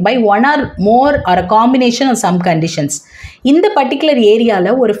check by one or more or a combination of some conditions. இந்த particular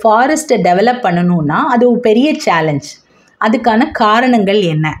ஏரியாவில் ஒரு ஃபாரஸ்ட்டை டெவலப் பண்ணணும்னா அது ஒரு பெரிய சேலஞ்ச். அதுக்கான காரணங்கள்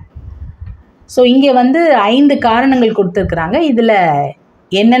என்ன? ஸோ இங்கே 5 காரணங்கள் கொடுத்துருக்குறாங்க. இதில்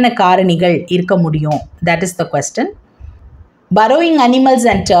என்னென்ன காரணிகள் இருக்க முடியும்? That is the question. burrowing animals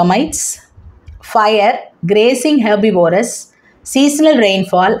and termites, fire, grazing herbivores, seasonal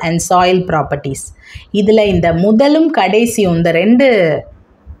rainfall and soil properties. இதில் இந்த முதலும் கடைசியும் இந்த 2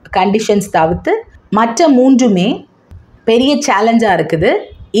 கண்டிஷன்ஸ் தவிர்த்து மற்ற 3மே பெரிய சேலஞ்சாக இருக்குது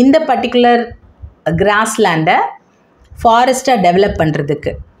இந்த பர்டிகுலர் கிராஸ்லேண்டை ஃபாரஸ்ட்டாக டெவலப்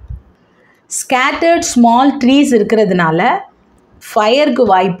பண்ணுறதுக்கு. ஸ்கேட்டர்ட் ஸ்மால் ட்ரீஸ் இருக்கிறதுனால ஃபயருக்கு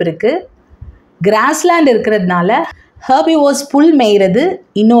வாய்ப்பு இருக்குது. கிராஸ்லேண்ட் இருக்கிறதுனால ஹெர்பிவோர்ஸ் புல் மேய்கிறது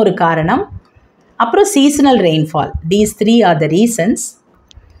இன்னொரு காரணம். அப்புறம் seasonal rainfall. These 3 are the reasons.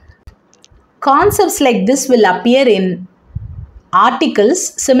 Concepts like this will appear in articles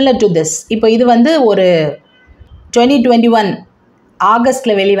similar to this. இப்போ இது ஒரு 2021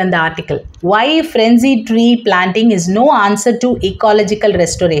 ஆகஸ்டில் வெளிவந்த article. Why frenzied tree planting is no answer to ecological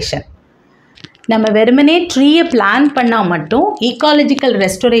restoration. நம்ம வெறுமனே ட்ரீயை பிளான் பண்ணால் மட்டும் ஈக்காலஜிக்கல்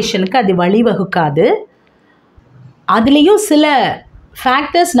ரெஸ்டோரேஷனுக்கு அது வழிவகுக்காது. அதுலேயும் சில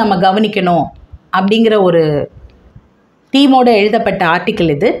ஃபேக்டர்ஸ் நம்ம கவனிக்கணும் அப்படிங்கிற ஒரு தீமோடு எழுதப்பட்ட ஆர்டிக்கல்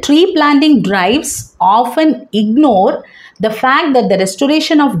இது. Tree planting drives often ignore the fact that the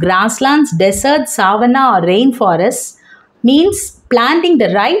restoration of கிராஸ்லாண்ட்ஸ், dessert, சாவனா R rain forest means planting the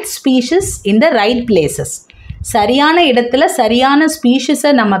right species in the right places. சரியான இடத்துல சரியான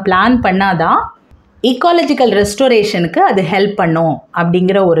ஸ்பீஷஸை நம்ம பிளான் பண்ணாதான் ஈக்காலஜிக்கல் ரெஸ்டோரேஷனுக்கு அது ஹெல்ப் பண்ணும்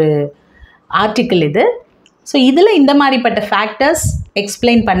அப்படிங்கிற ஒரு ஆர்டிக்கிள் இது. ஸோ இதில் இந்த மாதிரிப்பட்ட ஃபேக்டர்ஸ்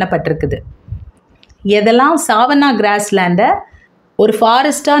எக்ஸ்பிளைன் பண்ணப்பட்டிருக்குது. எதெல்லாம் சாவனா கிராஸ்லேண்டை ஒரு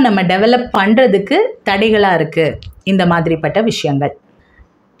ஃபாரஸ்ட்டாக நம்ம டெவலப் பண்ணுறதுக்கு தடைகளாக இருக்குது, இந்த மாதிரிப்பட்ட விஷயங்கள்.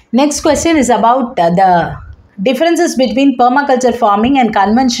 Next question is about the differences between permaculture farming and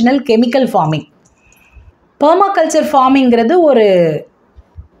conventional chemical farming. Permaculture ஃபார்மிங்கிறது ஒரு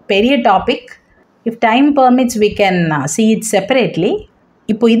பெரிய topic. If time permits we can see it separately.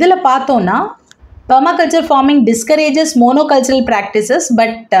 இப்போ இதில் பார்த்தோன்னா permaculture farming discourages monocultural practices,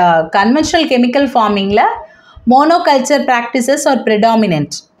 but conventional chemical farmingல monoculture practices are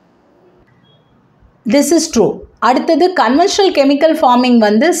predominant. This is true. அடுத்தது conventional chemical farming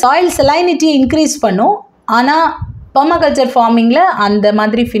soil salinity increase பண்ணும். ஆனால் permaculture farmingல அந்த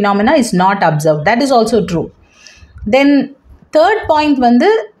மாதிரி phenomena is not observed. That is also true. Then third point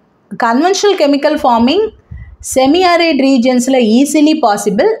conventional chemical farming semi-arid regions easily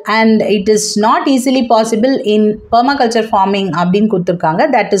possible and it is not easily possible in permaculture farming அப்படினு கொடுத்திருக்காங்க.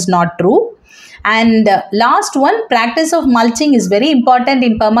 That is not true. And last one, practice of mulching is very important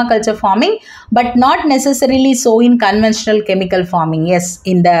in permaculture farming but not necessarily so in conventional chemical farming. Yes,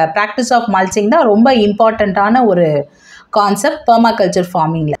 in the practice of mulching தான் ரொம்ப இம்பார்ட்டண்ட்டான ஒரு concept permaculture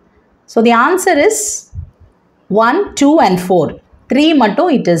farmingல. So the answer is 1, 2 and 4. 3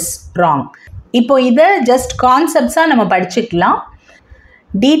 மட்டும் it is wrong. இப்போ இதை just கான்செப்ட்ஸாக நம்ம படிச்சுக்கலாம்.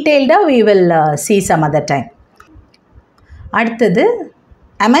 டீட்டெயில்டாக we will see some other time. அடுத்தது,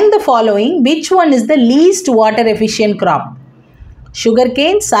 among the following which one is the least water efficient crop?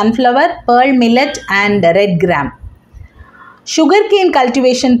 Sugarcane, sunflower, pearl millet and red gram. Sugarcane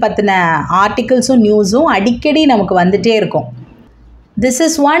cultivation பற்றின ஆர்டிகிள்ஸும் நியூஸும் அடிக்கடி நமக்கு வந்துட்டே இருக்கும். This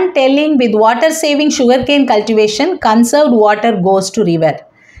is one telling with water saving sugarcane cultivation, conserved water goes to river.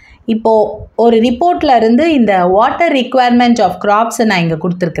 இப்போது ஒரு ரிப்போர்ட்டில் இருந்து இந்த வாட்டர் ரிக்குவயர்மெண்ட் ஆஃப் க்ராப்ஸை நான் இங்கே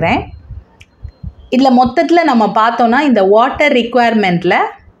கொடுத்துருக்குறேன். இதில் மொத்தத்தில் நம்ம பார்த்தோன்னா இந்த வாட்டர் ரிக்குவயர்மெண்ட்டில்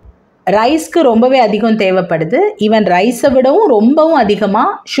ரைஸ்க்கு ரொம்பவே அதிகம் தேவைப்படுது. ஈவன் ரைஸை விடவும் ரொம்பவும்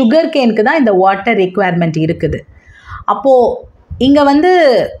அதிகமாக சுகர் கேனுக்கு தான் இந்த வாட்டர் ரிக்குவயர்மெண்ட் இருக்குது. அப்போது இங்கே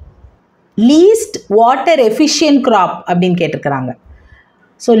லீஸ்ட் வாட்டர் எஃபிஷியன்ட் க்ராப் அப்படின்னு கேட்டிருக்கிறாங்க.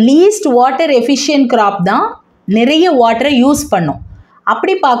 So least water efficient graph தான் நிறைய வாட்டரை யூஸ் பண்ணும்.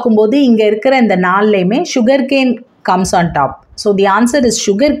 அப்படி பார்க்கும்போது இங்கே இருக்கிற இந்த 4லையுமே sugar cane comes on top. So the answer is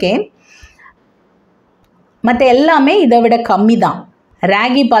sugar cane. மற்ற எல்லாமே இதை விட கம்மி தான்.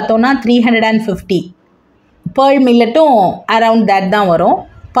 ராகி பார்த்தோன்னா 350, பேர்ல் மில்லட்டும் அரவுண்ட் தட் தான் வரும்.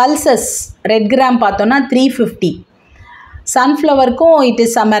 பல்சஸ் ரெட் கிராம் பார்த்தோன்னா 350, சன்ஃப்ளவருக்கும் it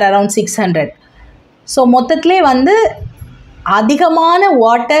is summer around 600. So மொத்தத்திலே அதிகமான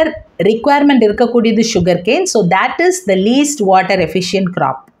வாட்டர் requirement இருக்கக்கூடியது sugar cane. So that is the least water efficient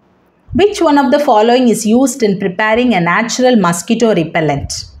crop. Which one of the following is used in preparing a natural mosquito repellent?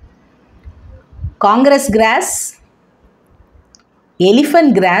 Congress grass,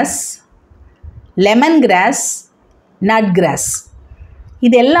 elephant grass, lemon grass, nut cross.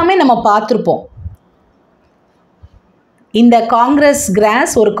 இது எல்லாமே நம்ம பார்த்துருப்போம். இந்த Congress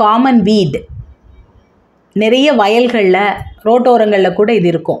cross ஒரு common வீட். நிறைய வயல்களில், ரோட்டோரங்களில் கூட இது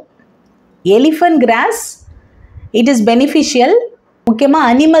இருக்கும். Elephant cross, it is beneficial. முக்கியமாக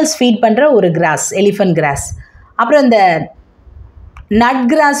அனிமல்ஸ் ஃபீட் பண்ணுற ஒரு கிராஸ் எலிஃபண்ட் கிராஸ். அப்புறம் இந்த நட்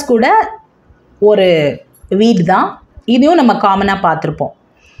கிராஸ் கூட ஒரு வீட் தான். இதையும் நம்ம காமனாக பார்த்துருப்போம்.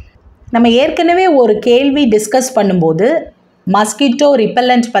 நம்ம ஏற்கனவே ஒரு கேள்வி டிஸ்கஸ் பண்ணும்போது மஸ்கிட்டோ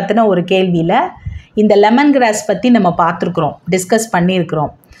ரிப்பல்லண்ட் பற்றின ஒரு கேள்வியில் இந்த லெமன் கிராஸ் பற்றி நம்ம பார்த்துருக்குறோம், டிஸ்கஸ்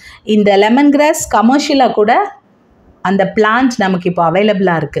பண்ணியிருக்கிறோம். இந்த லெமன் கிராஸ் கமர்ஷியலாக கூட அந்த பிளான்ட் நமக்கு இப்போ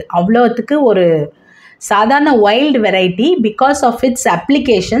அவைலபிளாக இருக்குது. அவ்வளோத்துக்கு ஒரு சாதாரண wild variety. Because of it's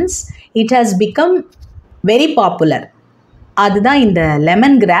applications it has become very popular. அதுதான் இந்த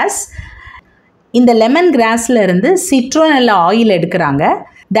லெமன் கிராஸ். இந்த லெமன் கிராஸில் இருந்து சிட்ரோனெல்லா ஆயில் எடுக்கிறாங்க.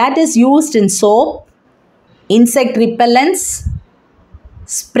 that is used in soap, insect repellents,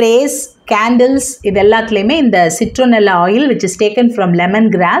 sprays, candles. இது எல்லாத்துலேயுமே இந்த citronella oil which is taken from lemon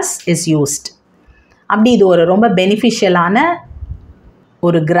grass is used. அப்படி இது ஒரு ரொம்ப பெனிஃபிஷியலான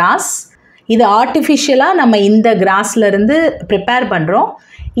ஒரு கிராஸ். இது ஆர்டிஃபிஷியலாக நம்ம இந்த கிராஸ்லேருந்து ப்ரிப்பேர் பண்ணுறோம்.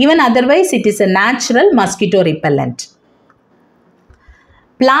 Even otherwise it is a natural mosquito repellent.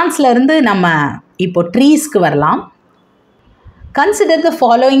 பிளான்ட்ஸ்லேருந்து நம்ம இப்போ ட்ரீஸ்க்கு வரலாம். Consider the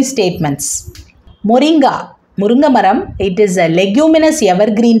following statements. Moringa, முருங்கை மரம், it is a leguminous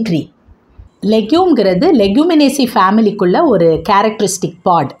evergreen tree. லெக்யூம்ங்கிறது லெக்யூமினேசி ஃபேமிலிக்குள்ள ஒரு கேரக்டரிஸ்டிக்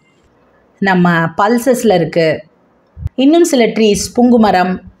பாட். நம்ம பல்சஸில் இருக்குது. இன்னும் சில ட்ரீஸ், புங்கு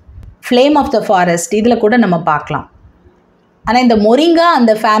மரம், ஃப்ளேம் ஆஃப் த ஃபாரஸ்ட், இதில் கூட நம்ம பார்க்கலாம். ஆனால் இந்த மொரிங்கா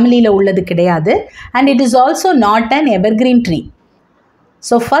அந்த ஃபேமிலியில் உள்ளது கிடையாது. And it is also not an evergreen tree.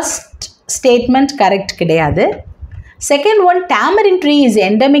 So first statement correct கிடையாது. Second one, tamarin tree is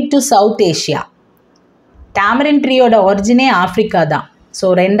endemic to south Asia. Tamarin ட்ரீயோட ஒரிஜினே Africa தான். ஸோ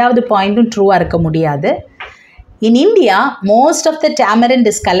ரெண்டாவது பாயிண்ட்டும் ட்ரூவாக இருக்க முடியாது. In India most of the tamarind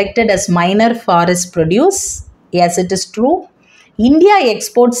is collected as minor forest produce. Yes, it is true. India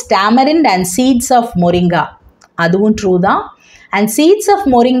exports tamarind and seeds of moringa. அதுவும் true தான். And seeds of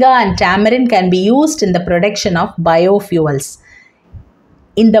moringa and tamarind can be used in the production of biofuels.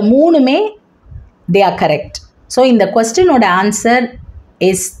 இந்த மூணுமே they are correct. So இந்த கொஸ்டினோட answer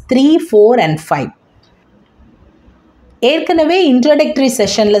is 3, 4 and 5. ஏற்கனவே introductory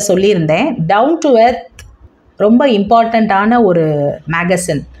செஷனில் சொல்லியிருந்தேன், down to earth ரொம்ப இம்பார்ட்டண்ட்டான ஒரு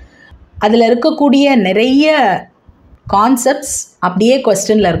மேகசின். அதில் இருக்கக்கூடிய நிறைய கான்செப்ட்ஸ் அப்படியே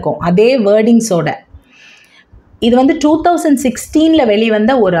கொஸ்டினில் இருக்கும், அதே வேர்டிங்ஸோட. இது வந்து 2016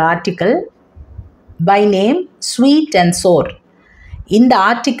 வெளிவந்த ஒரு article by name sweet and சோர். இந்த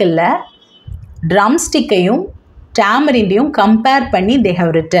ஆர்டிக்கலில் ட்ரம்ஸ்டிக்கையும் டேமரிண்டையும் கம்பேர் பண்ணி தே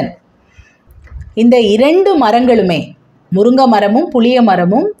ஹவ் ரிட்டன். இந்த இரண்டு மரங்களுமே, முருங்கை மரமும் புளிய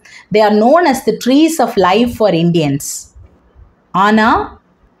மரமும், they are known as the trees of life for Indians. ஆனால்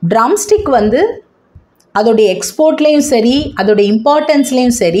ட்ரம்ஸ்டிக் வந்து அதோடைய எக்ஸ்போர்ட்லேயும் சரி, அதோடைய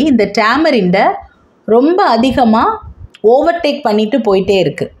இம்பார்ட்டன்ஸ்லேயும் சரி, இந்த டேமரிண்டை ரொம்ப அதிகமாக ஓவர்டேக் பண்ணிட்டு போயிட்டே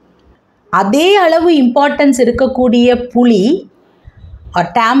இருக்குது. அதே அளவு இம்பார்ட்டன்ஸ் இருக்கக்கூடிய புளி ஆர்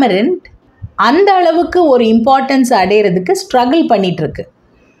டேமரிண்ட் அந்த அளவுக்கு ஒரு இம்பார்ட்டன்ஸ் அடையிறதுக்கு ஸ்ட்ரகிள் பண்ணிகிட்ருக்கு.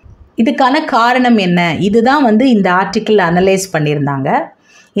 இதுக்கான காரணம் என்ன? இதுதான் வந்து இந்த ஆர்டிக்கிள் அனலைஸ் பண்ணியிருந்தாங்க.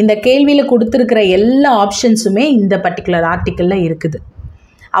 இந்த கேள்வியில் கொடுத்துருக்கிற எல்லா ஆப்ஷன்ஸுமே இந்த பர்டிகுலர் ஆர்டிக்கிளில் இருக்குது.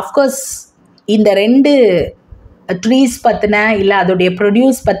 அஃப்கோர்ஸ் இந்த ரெண்டு ட்ரீஸ் பற்றின இல்லை அதோடைய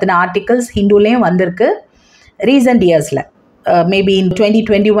ப்ரொடியூஸ் பற்றின ஆர்டிகல்ஸ் ஹிந்துலேயும் வந்திருக்கு ரீசன்ட் இயர்ஸில். மேபி இன்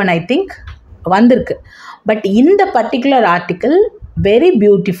 2021 ஐ திங்க் வந்திருக்கு. பட் இந்த particular article very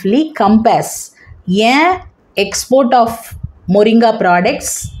beautifully compares ஏன் export of moringa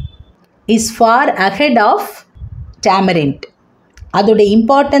products is for ahead of tamarind. அதோடைய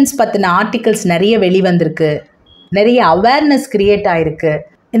இம்பார்ட்டன்ஸ் பற்றின ஆர்டிகல்ஸ் நிறைய வெளிவந்திருக்கு, நிறைய அவேர்னஸ் க்ரியேட் ஆகிருக்கு.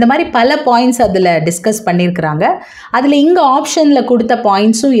 இந்த மாதிரி பல பாயிண்ட்ஸ் அதில் டிஸ்கஸ் பண்ணியிருக்கிறாங்க. அதில் இங்கே ஆப்ஷனில் கொடுத்த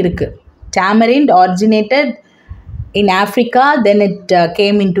பாயிண்ட்ஸும் இருக்குது. Tamarind originated in Africa, then it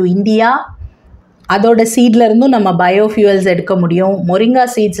came in to India. அதோட சீட்லேருந்தும் நம்ம பயோஃபியூவல்ஸ் எடுக்க முடியும், மொரிங்கா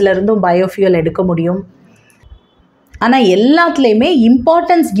சீட்ஸ்லேருந்தும் பயோஃபியூவல் எடுக்க முடியும். ஆனால் எல்லாத்துலேயுமே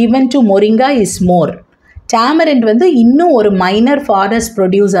importance given to moringa is more. Tamarind வந்து இன்னும் ஒரு மைனர் ஃபாரஸ்ட்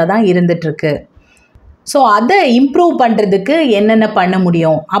ப்ரொடியூஸாக தான் இருந்துகிட்ருக்கு. ஸோ அதை இம்ப்ரூவ் பண்ணுறதுக்கு என்னென்ன பண்ண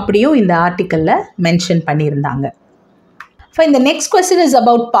முடியும் அப்படியும் இந்த ஆர்டிக்கலில் மென்ஷன் பண்ணியிருந்தாங்க. இப்போ இந்த next question is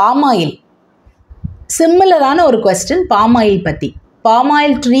about palm oil. சிமிலரான ஒரு கொஸ்டின் பாம் ஆயில் பற்றி. Palm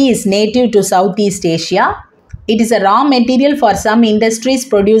oil tree is native to south east Asia. It is a raw material for some industries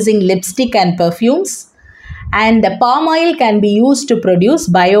producing lipstick and perfumes. And the palm oil can be used to produce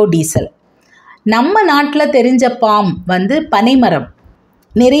biodiesel. நம்ம நாட்டில் தெரிஞ்ச bomb வந்து பனைமரம்.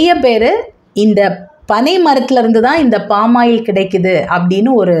 நிறைய பேர் இந்த பனை மரத்துலேருந்து தான் இந்த பாம் ஆயில் கிடைக்குது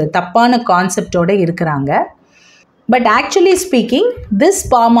அப்படின்னு ஒரு தப்பான கான்செப்டோடு இருக்கிறாங்க. But actually speaking, this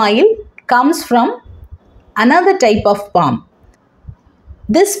palm oil comes from another type of palm.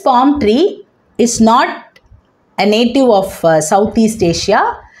 This palm tree is not a native of Southeast Asia.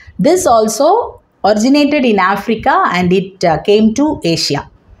 This also originated in Africa and it came to Asia.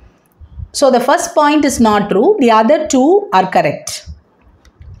 So the first point is not true. The other two are correct.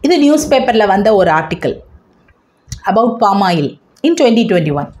 இது நியூஸ்பேப்பரில் வந்த ஒரு article about palm oil in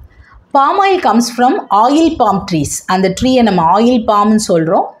 2021. Palm oil comes from oil palm trees. அந்த ட்ரீயை நம்ம oil பாம்னு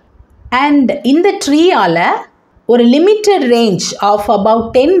சொல்கிறோம். And இந்த ட்ரீயால் ஒரு limited range of about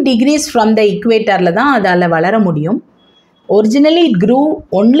 10 degrees from the இக்குவேட்டரில் தான் அதால் வளர முடியும். Originally it crew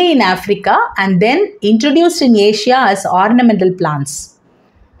only in Africa and then introduced in Asia as ornamental plants.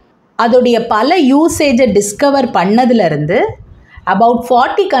 அதோடைய பல யூசேஜை டிஸ்கவர் பண்ணதுலேருந்து about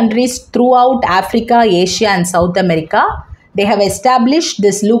 40 countries throughout Africa, Asia and South America, they have established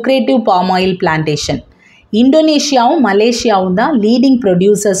this lucrative palm oil plantation. இந்தோனேஷியாவும் மலேசியாவும் தான் leading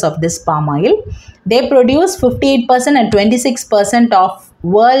producers of this palm oil. They produce 58% and 26% of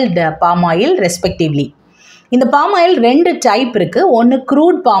world palm oil respectively. இந்த palm oil 2 type இருக்குது. ஒன்று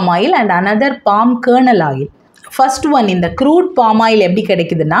crude palm oil and another bomb kernel oil. First one, இந்த crude palm oil எப்படி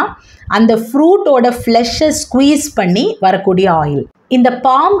கிடைக்குதுன்னா, அந்த ஃப்ரூட்டோட ஃப்ளெஷ்ஷை squeeze பண்ணி வரக்கூடிய oil. இந்த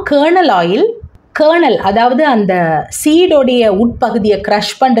பாம் கர்னல் ஆயில், கர்னல் அதாவது அந்த சீடோடைய உட்பகுதியை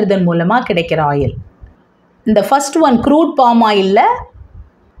க்ரஷ் பண்ணுறதன் மூலமாக கிடைக்கிற ஆயில். இந்த ஃபர்ஸ்ட் ஒன் க்ரூட் பாம் ஆயிலில்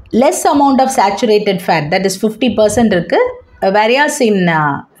less amount of saturated fat, that is 50% இருக்குது. வேரியாஸ் இன்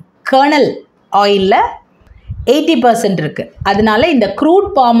கர்னல் ஆயிலில் 80% இருக்குது. அதனால இந்த crude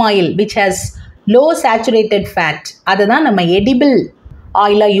palm oil which has low saturated fat, அதை தான் நம்ம எடிபிள்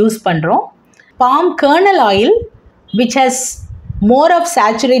ஆயிலாக யூஸ் பண்ணுறோம். Bomb kernel oil which has more of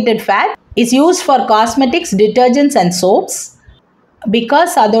saturated fat is used for cosmetics, detergents and soaps.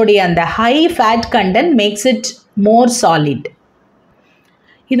 Because அதோடைய அந்த high fat content makes it more solid.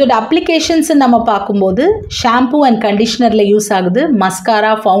 இதோட applications நம்ம பார்க்கும்போது shampoo and கண்டிஷ்னரில் use ஆகுது.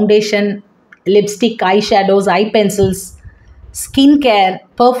 Mascara, foundation, lipstick, I shadows, I pencils, skin care,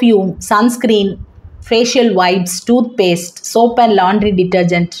 perfume, sunscreen, facial vibes, tooth paste, soap and laundry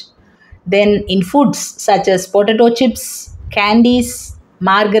detergent. Then in foods such as potato chips, candies,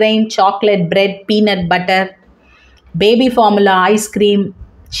 மார்கரைன், chocolate, bread, peanut butter, baby formula, ice cream,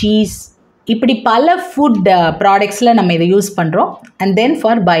 cheese, இப்படி பல food ப்ராடக்ட்ஸில் நம்ம இதை use பண்ணுறோம். And then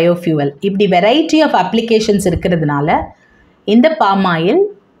for biofuel, இப்படி variety of applications இருக்கிறதுனால இந்த palm oil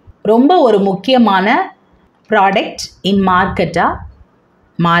ரொம்ப ஒரு முக்கியமான ப்ராடக்ட் இன் மார்க்கெட்டாக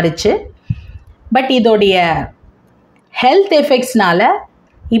மாறுச்சு. பட் இதோடைய ஹெல்த் எஃபெக்ட்ஸ்னால்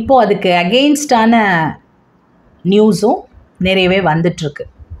இப்போது அதுக்கு அகெயின்ஸ்டான நியூஸும் நிறையவே வந்துட்டுருக்கு.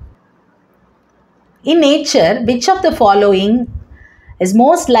 In nature, which of the following is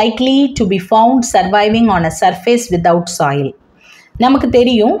most likely to be found surviving on a surface without soil? நமக்கு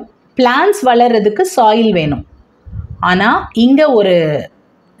தெரியும் பிளான்ட்ஸ் வளர்கிறதுக்கு சாயில் வேணும். ஆனால் இங்கே ஒரு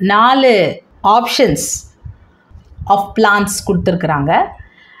 4 ஆப்ஷன்ஸ் ஆஃப் பிளான்ட்ஸ் கொடுத்துருக்குறாங்க.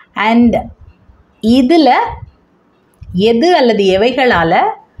 அண்ட் இதில் எது அல்லது எவைகளால்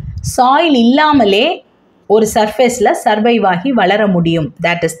சாயில் இல்லாமலே ஒரு சர்ஃபேஸில் சர்வைவ் ஆகி வளர முடியும்?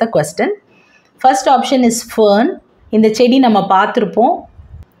 That is the question. First option is ஃபர்ன். இந்த செடி நம்ம பார்த்துருப்போம்.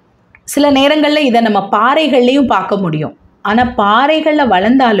 சில நேரங்களில் இதை நம்ம பாறைகள்லேயும் பார்க்க முடியும். ஆனால் பாறைகளில்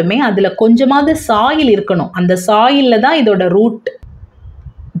வளர்ந்தாலுமே அதில் கொஞ்சமாவது சாயில் இருக்கணும். அந்த சாயிலில் தான் இதோட ரூட்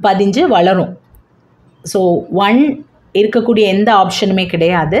பதிஞ்சு வளரும். ஸோ 1 இருக்கக்கூடிய எந்த ஆப்ஷனுமே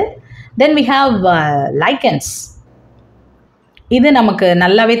கிடையாது. Then we have lichens. இது நமக்கு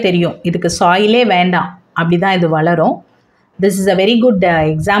நல்லாவே தெரியும், இதுக்கு சாயிலே வேண்டாம், அப்படி தான் இது வளரும். This is a very good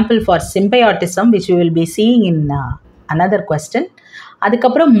example for symbiotism which we will be seeing in another question.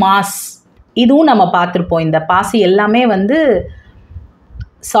 அதுக்கப்புறம் மாஸ், இதுவும் நம்ம பார்த்துருப்போம். இந்த பாசி எல்லாமே வந்து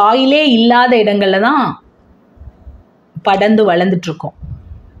சாயிலே இல்லாத இடங்களில் தான் படர்ந்து வளர்ந்துட்டுருக்கோம்.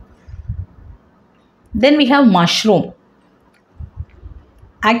 Then we have mushroom.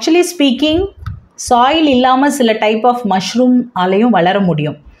 Actually speaking, soil இல்லாமல் சில டைப் ஆஃப் மஷ்ரூம் ஆலையும் வளர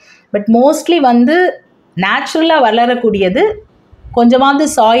முடியும். பட் மோஸ்ட்லி வந்து நேச்சுரலாக வளரக்கூடியது கொஞ்சமாவது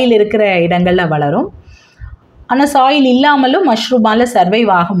சாயில் இருக்கிற இடங்களில் வளரும். ஆனால் சாயில் இல்லாமலும் மஷ்ரூமால்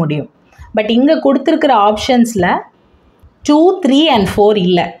சர்வைவ் ஆக முடியும். பட் இங்கே கொடுத்துருக்கிற ஆப்ஷன்ஸில் 2, 3 and 4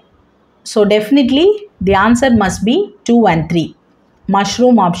 இல்லை. So definitely the answer must be 2 and 3.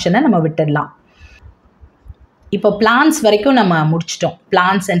 Mushroom ஆப்ஷனை நம்ம விட்டுடலாம். இப்போ பிளான்ட்ஸ் வரைக்கும் நம்ம முடிச்சிட்டோம்.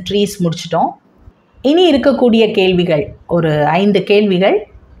 பிளான்ட்ஸ் அண்ட் ட்ரீஸ் முடிச்சிட்டோம். இனி இருக்கக்கூடிய கேள்விகள் ஒரு 5 கேள்விகள்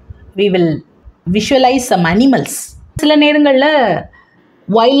we will visualize some animals. சில நேரங்களில்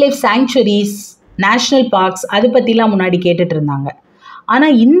wild life sanctuaries, national parks அது பற்றிலாம் முன்னாடி கேட்டுட்டு இருந்தாங்க.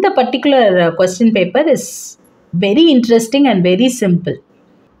 ஆனால் இந்த particular question paper is very interesting and very simple.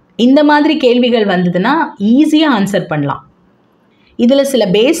 இந்த மாதிரி கேள்விகள் வந்ததுன்னா ஈஸியாக ஆன்சர் பண்ணலாம். இதில் சில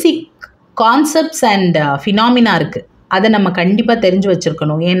பேசிக் கான்செப்ட்ஸ் அண்ட் ஃபினாமினா இருக்குது. அதை நம்ம கண்டிப்பாக தெரிஞ்சு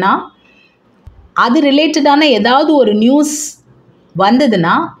வச்சுருக்கணும். ஏன்னா அது ரிலேட்டடான ஏதாவது ஒரு நியூஸ்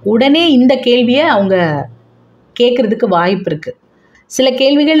வந்ததுன்னா உடனே இந்த கேள்வியை அவங்க கேட்குறதுக்கு வாய்ப்பு இருக்குது. சில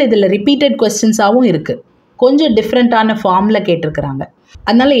கேள்விகள் இதில் ரிப்பீட்டட் கொஸ்டின்ஸாகவும் இருக்குது, கொஞ்சம் டிஃப்ரெண்ட்டான ஃபார்மில் கேட்டிருக்கிறாங்க.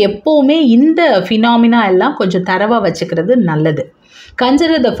 அதனால் எப்போவுமே இந்த ஃபினாமினா எல்லாம் கொஞ்சம் தரவாக வச்சுக்கிறது நல்லது.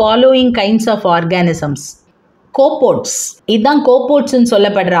 Consider the following kinds of organisms. கோபோட்ஸ், இதுதான் கோபோட்ஸ்ன்னு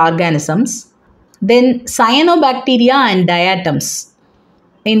சொல்லப்படுற organisms. Then cyanobacteria and diatoms.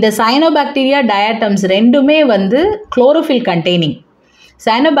 இந்த சயனோபாக்டீரியா டயாட்டம்ஸ் ரெண்டுமே வந்து chlorophyll containing.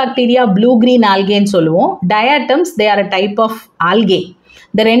 Cyanobacteria blue green ஆல்கேன்னு சொல்லுவோம். Diatoms they are a type of algae.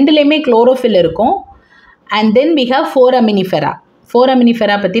 இந்த ரெண்டுலேயுமே குளோரோஃபில் இருக்கும். And then we have foraminifera.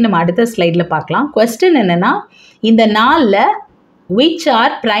 Foraminifera பற்றி நம்ம அடுத்த ஸ்லைடில் பார்க்கலாம். கொஸ்டின் என்னென்னா, இந்த நாளில் which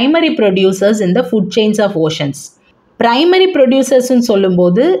are primary producers in the food chains of oceans. Primary producers ன்னு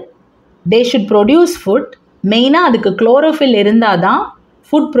சொல்லும்போது they should produce food. மெயினாக அதுக்கு குளோரோஃபில் இருந்தால் தான்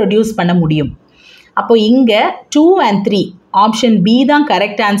ஃபுட் ப்ரொடியூஸ் பண்ண முடியும். அப்போ இங்கே 2 and 3 ஆப்ஷன் பி தான்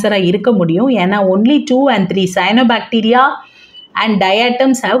கரெக்ட் ஆன்சராக இருக்க முடியும். ஏன்னா only 2 and 3 cyanobacteria and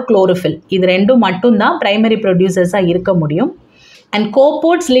diatoms have chlorophyll. இது ரெண்டும் மட்டும்தான் ப்ரைமரி ப்ரொடியூசர்ஸாக இருக்க முடியும். And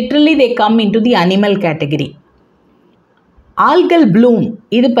கோபோட்ஸ் literally they come in to the animal category. Algal Bloom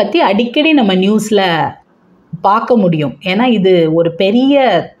இது பற்றி அடிக்கடி நம்ம நியூஸில் பார்க்க முடியும். ஏன்னா இது ஒரு பெரிய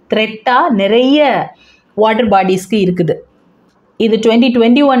த்ரெட்டாக நிறைய வாட்டர் பாடிஸ்க்கு இருக்குது. இது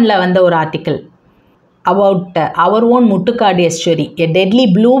 2021 வந்த ஒரு article about our own Muttukadu எஸ்சுவரி, a deadly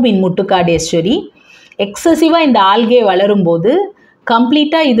Bloom இன் முட்டுக்காடு எஸ்சுவரி. எக்ஸசிவாக இந்த ஆல்கே வளரும்போது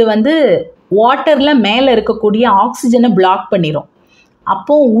கம்ப்ளீட்டாக இது வந்து வாட்டரில் மேலே இருக்கக்கூடிய ஆக்சிஜனை பிளாக் பண்ணிடும்.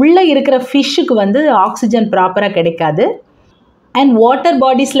 அப்போது உள்ளே இருக்கிற ஃபிஷ்ஷுக்கு வந்து ஆக்சிஜன் ப்ராப்பராக கிடைக்காது. அண்ட் வாட்டர்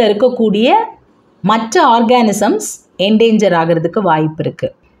பாடிஸில் இருக்கக்கூடிய மற்ற ஆர்கானிசம்ஸ் என்டேஞ்சர் ஆகிறதுக்கு வாய்ப்பு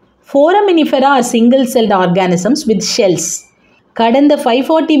இருக்குது. Foraminifera R single celled organisms with shells. கடந்த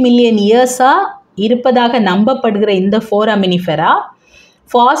 540 மில்லியன் இயர்ஸாக இருப்பதாக நம்பப்படுகிற இந்த ஃபோராமினிஃபெரா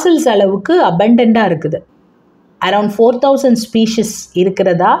ஃபாசில்ஸ் அளவுக்கு அபண்டண்ட்டாக இருக்குது. அரவுண்ட் 4000 ஸ்பீஷிஸ்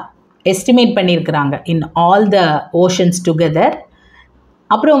இருக்கிறதா எஸ்டிமேட் பண்ணியிருக்கிறாங்க in all the oceans together.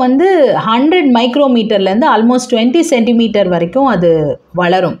 அப்புறம் வந்து 100 மைக்ரோமீட்டர்லேருந்து ஆல்மோஸ்ட் 20 சென்டிமீட்டர் வரைக்கும் அது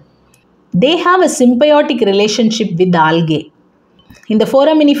வளரும். They have a symbiotic relationship with algae. இந்த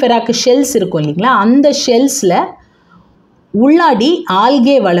ஃபோராமினிஃபெராக்கு ஷெல்ஸ் இருக்கும் இல்லைங்களா, அந்த ஷெல்ஸில் உள்ளாடி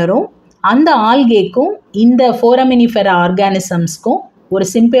ஆல்கே வளரும். அந்த ஆல்கேக்கும் இந்த ஃபோராமினிஃபெரா ஆர்கானிசம்ஸ்க்கும் ஒரு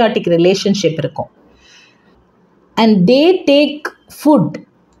சிம்பயோட்டிக் ரிலேஷன்ஷிப் இருக்கும். And they take food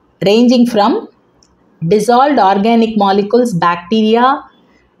ranging from dissolved organic molecules, bacteria,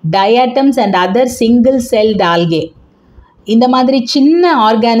 diatoms and other single celled algae. இந்த மாதிரி சின்ன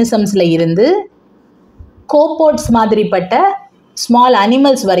ஆர்கானிசம்ஸில் இருந்து கோபோட்ஸ் மாதிரிப்பட்ட ஸ்மால்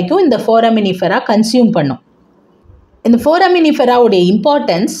அனிமல்ஸ் வரைக்கும் இந்த ஃபோராமினிஃபெரா கன்சியூம் பண்ணும். இந்த ஃபோராமினிஃபெராவுடைய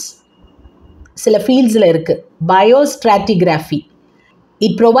இம்பார்ட்டன்ஸ் சில ஃபீல்ட்ஸில் இருக்குது. பயோஸ்ட்ராட்டிகிராஃபி.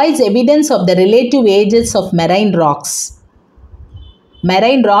 It provides evidence of the relative ages of marine rocks.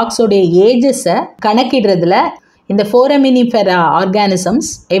 Marine ராக்ஸோடைய ஏஜஸை கணக்கிடுறதுல இந்த ஃபோராமினிஃபெரா ஆர்கானிசம்ஸ்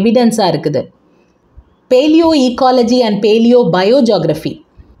எவிடன்ஸாக இருக்குது. Paleo ecology and paleo பயோஜியோகிரஃபி,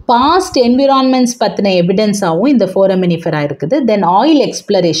 past environments பற்றின எவிடன்ஸாகவும் இந்த ஃபோராமினிஃபெரா இருக்குது. தென் oil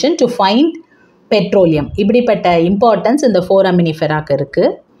exploration to find petroleum. இப்படிப்பட்ட இம்பார்ட்டன்ஸ் இந்த ஃபோராமினிஃபெராக்கு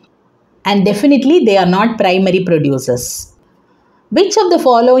இருக்குது. And definitely they are not primary producers. Which of the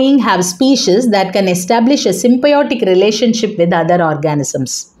following have species that can establish a symbiotic relationship with other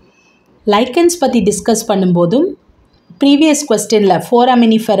organisms? Lichens பற்றி discuss பண்ணும்போதும் previous கொஸ்டினில்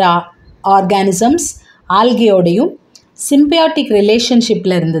foraminifera organisms ஆல்கேயோடையும் symbiotic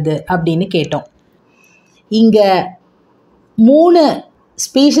ரிலேஷன்ஷிப்பில் இருந்தது அப்படின்னு கேட்டோம். இங்கே 3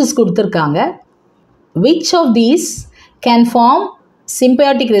 ஸ்பீஷிஸ் கொடுத்துருக்காங்க. Which of these can form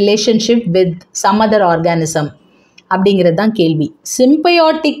symbiotic relationship with some other organism அப்படிங்கிறது தான் கேள்வி.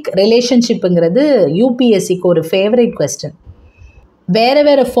 சிம்பயோட்டிக் ரிலேஷன்ஷிப்புங்கிறது யூபிஎஸ்சிக்கு ஒரு ஃபேவரட் கொஸ்டின். வேறு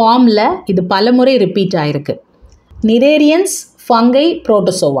வேறு ஃபார்மில் இது பலமுறை ரிப்பீட் ஆகிருக்கு. நிரேரியன்ஸ், ஃபங்கை,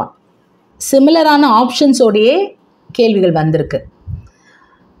 புரோட்டோசோவா சிமிலரான ஆப்ஷன்ஸோடையே கேள்விகள் வந்திருக்கு.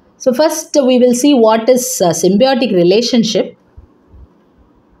 So first we will see what is a symbiotic relationship.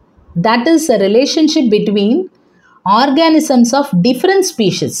 That is a relationship between organisms of different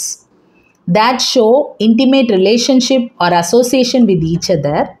species that show intimate relationship or association with each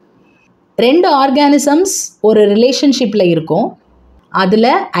other, 2 organisms ஒரு ரிலேஷன்ஷிப்பில் இருக்கும்.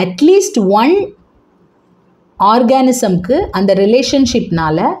 அதில் at least 1 ஆர்கானிசம்க்கு அந்த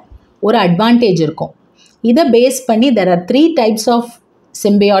ரிலேஷன்ஷிப்னால ஒரு advantage இருக்கும். இதை base பண்ணி there are 3 types of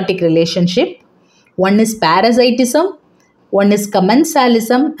symbiotic relationship. One is parasitism, one is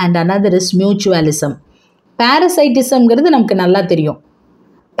commensalism and another is mutualism. Parasitismங்கிறது நமக்கு நல்லா தெரியும்.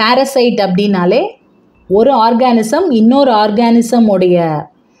 Parasite அப்படின்னாலே ஒரு ஆர்கானிசம் இன்னொரு ஆர்கானிசம் உடைய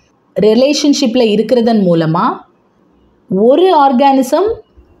ரிலேஷன்ஷிப்பில் இருக்கிறதன் மூலமாக ஒரு ஆர்கானிசம்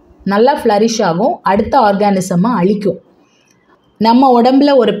நல்லா ஃப்ளரிஷ் ஆகும், அடுத்த ஆர்கானிசமாக அழிக்கும். நம்ம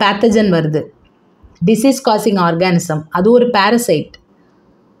உடம்பில் ஒரு பேத்தஜன் வருது, டிசீஸ் காசிங் ஆர்கானிசம், அது ஒரு பேரசைட்.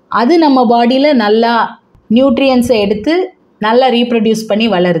 அது நம்ம பாடியில் நல்லா நியூட்ரியன்ஸை எடுத்து நல்லா ரீப்ரொடியூஸ் பண்ணி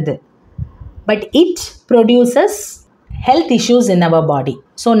வளருது. But it produces health issues in our body.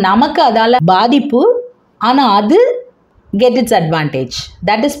 So நமக்கு அதால் பாதிப்பு, ஆனால் அது get its advantage.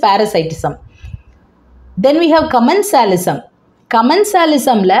 That is parasitism. Then we have commensalism.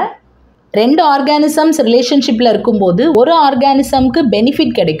 Commensalismல 2 organisms ரிலேஷன்ஷிப்பில் இருக்கும்போது ஒரு ஆர்கானிசம்க்கு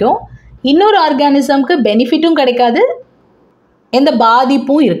பெனிஃபிட் கிடைக்கும், இன்னொரு ஆர்கானிசம்க்கு பெனிஃபிட்டும் கிடைக்காது, எந்த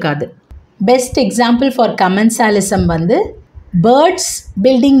பாதிப்பும் இருக்காது. பெஸ்ட் எக்ஸாம்பிள் ஃபார் commensalism வந்து birds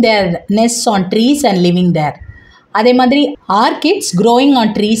building their nests on trees and living there. அதே மாதிரி orchids growing on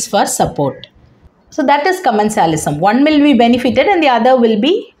trees for support. So that is commensalism. One will be benefited and the other will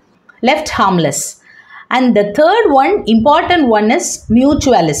be left harmless. And the third one, important one is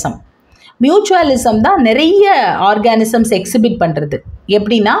mutualism. Mutualism தான் நிறைய organisms exhibit பண்ணுறது.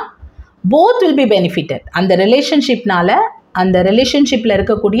 எப்படின்னா both will be benefited. அந்த ரிலேஷன்ஷிப்னால அந்த ரிலேஷன்ஷிப்பில்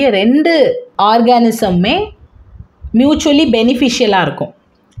இருக்கக்கூடிய 2 ஆர்கானிசமே mutually பெனிஃபிஷியலாக இருக்கும்.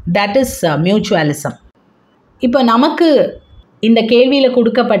 That is mutualism. இப்போ நமக்கு இந்த கேள்வியில்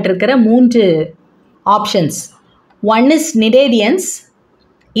கொடுக்கப்பட்டிருக்கிற 3 ஆப்ஷன்ஸ். One is நிடேரியன்ஸ்.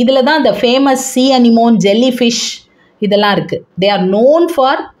 இதில் தான் இந்த ஃபேமஸ் சீ அனிமோன், ஜெல்லி ஃபிஷ் இதெல்லாம் இருக்குது. They are known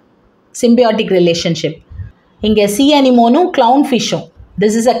for symbiotic relationship. இங்கே சீ அனிமோனும் clown ஃபிஷ்ஷும்.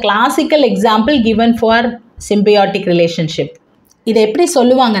 This is a classical example given for symbiotic relationship. இதை எப்படி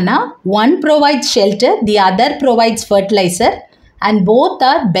சொல்லுவாங்கன்னா, one provides shelter, the other provides fertiliser and both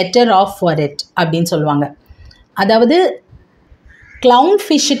are better off for it அப்படின்னு சொல்லுவாங்க. அதாவது clown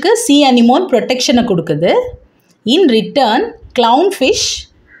ஃபிஷ்ஷுக்கு சீ anemone ப்ரொடெக்ஷனை கொடுக்குது. In return clown fish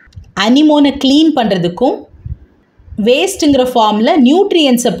அனிமோனை clean பண்ணுறதுக்கும் வேஸ்ட்டுங்கிற ஃபார்மில்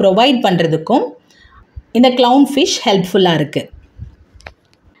நியூட்ரியன்ஸை provide பண்ணுறதுக்கும் இந்த க்ளவுன் ஃபிஷ் ஹெல்ப்ஃபுல்லாக இருக்குது.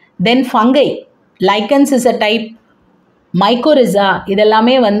 தென் fungi, lichens is a type, மைக்கோரிசா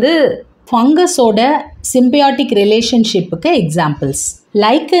இதெல்லாமே வந்து ஃபங்கஸோட symbiotic ரிலேஷன்ஷிப்புக்கு examples.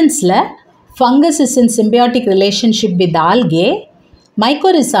 லைக்கன்ஸில் fungus is in symbiotic relationship with algae.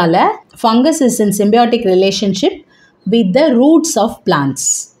 மைக்கோரிசால fungus is in symbiotic relationship with the roots of plants.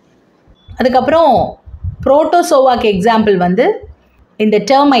 அதுக்கப்புறம் புரோட்டோசோவாக்கு example வந்து இந்த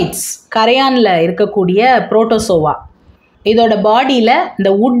டெர்மைட்ஸ், கரையானில் இருக்கக்கூடிய புரோட்டோசோவா. இதோட பாடியில்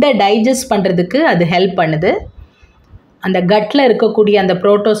இந்த வுட்டை டைஜஸ்ட் பண்ணுறதுக்கு அது ஹெல்ப் பண்ணுது. அந்த கட்டில் இருக்கக்கூடிய அந்த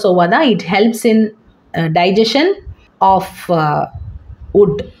புரோட்டோசோவா தான் it helps in digestion of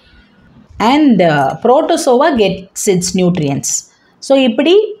would and protozoa gets it's nutrients. So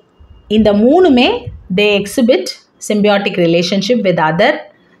இப்படி இந்த 3மே தே exhibit symbiotic relationship with other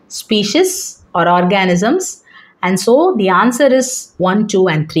species or organisms, and so the answer is 1, 2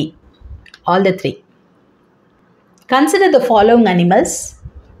 and 3, all the 3. Consider the following animals: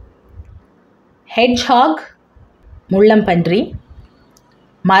 hedgehog, முள்ளம்பன்றி;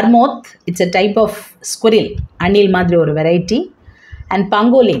 marmoth, it's a type of squirrel, அணில் மாதிரி ஒரு variety; and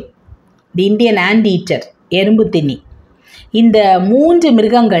pangolin, the Indian anteater, எறும்பு தின்னி. இந்த 3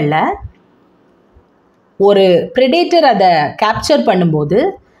 மிருகங்களில் ஒரு predator அதை capture பண்ணும்போது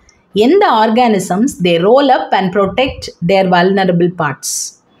எந்த organisms the roll up and protect there vulnerable parts.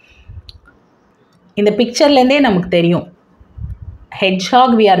 இந்த பிக்சர்லேருந்தே நமக்கு தெரியும்.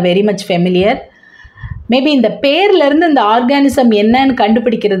 Hedgehog we are very much familiar. Maybe இந்த பேர்லேருந்து இந்த ஆர்கானிசம் என்னன்னு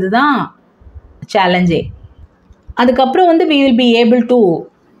கண்டுபிடிக்கிறது தான் சேலஞ்சே. அதுக்கப்புறம் வந்து we will be able to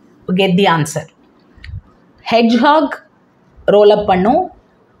get the answer. Hedgehog role அப் பண்ணும்,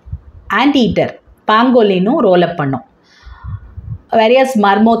 ஆன்டீட்டர் பாங்கோலினும் ரோல் அப் பண்ணும், whereas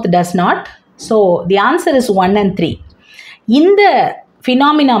marmoth does not. So the answer is 1 and 3. இந்த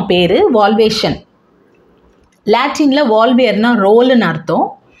ஃபினாமினா பேர் வால்வேஷன். லாட்டினில் வால்வேர்னா ரோலுன்னு அர்த்தம்.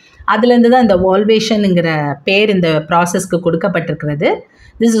 அதுலேருந்து தான் இந்த வால்வேஷனுங்கிற பேர் இந்த ப்ராசஸ்க்கு கொடுக்கப்பட்டிருக்கிறது.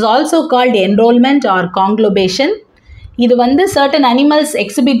 This is also called enrolment R காங்க்ளோபேஷன். இது வந்து சர்டன் அனிமல்ஸ்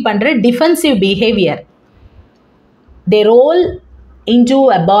எக்ஸிபிட் பண்ணுற defensive behaviour. The roll into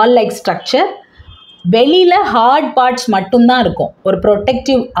a ball like structure வெளியில் ஹார்ட் பார்ட்ஸ் மட்டும்தான் இருக்கும். ஒரு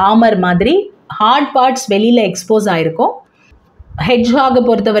ப்ரொடெக்டிவ் ஆர்மர் மாதிரி ஹார்ட் பார்ட்ஸ் வெளியில் எக்ஸ்போஸ் ஆகிருக்கும். ஹெட்ஜ்ஹாகை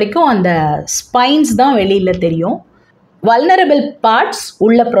பொறுத்த வரைக்கும் அந்த ஸ்பைன்ஸ் தான் வெளியில் தெரியும். வல்னரபிள் பார்ட்ஸ்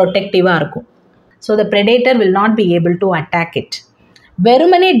உள்ள ப்ரொடெக்டிவாக இருக்கும். So the predator will not be able to attack it.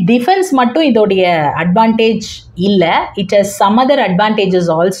 வெறுமனே டிஃபென்ஸ் மட்டும் இதோடைய அட்வான்டேஜ் இல்லை. It has some other advantages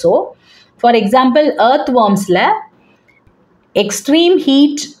also. For example earth வார்ம்ஸில் extreme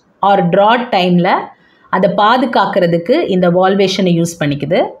heat R ட்ராட் டைமில் அதை பாதுகாக்கிறதுக்கு இந்த வால்வேஷனை யூஸ்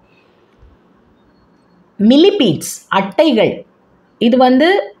பண்ணிக்குது. மில்லிபீட்ஸ் அட்டைகள் இது வந்து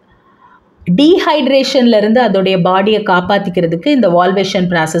டீஹைட்ரேஷன்லேருந்து அதோடைய பாடியை காப்பாற்றிக்கிறதுக்கு இந்த வால்வேஷன்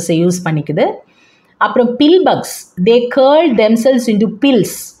ப்ராசஸை யூஸ் பண்ணிக்குது. அப்புறம் பில் பக்ஸ் தே கேர்ல் தெம்செல்ஸ் இன்டு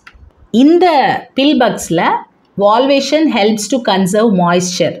பில்ஸ். இந்த bill பக்ஸில் வால்வேஷன் helps to conserve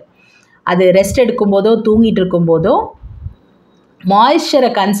moisture. அது ரெஸ்ட் எடுக்கும்போதோ தூங்கிட்டு இருக்கும்போதோ மாய்ஸ்சரை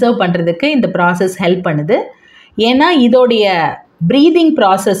கன்சர்வ் பண்ணுறதுக்கு இந்த ப்ராசஸ் ஹெல்ப் பண்ணுது. ஏன்னா இதோடைய ப்ரீதிங்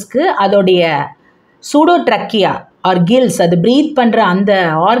ப்ராசஸ்க்கு அதோடைய சூடோட்ரக்கியா ஆர் கில்ஸ் அது ப்ரீத் பண்ணுற அந்த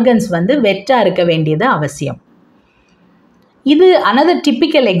ஆர்கன்ஸ் வந்து வெட்டாக இருக்க வேண்டியது அவசியம். இது அனதர்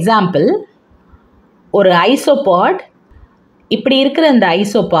டிப்பிக்கல் எக்ஸாம்பிள். ஒரு ஐசோபாட் இப்படி இருக்கிற இந்த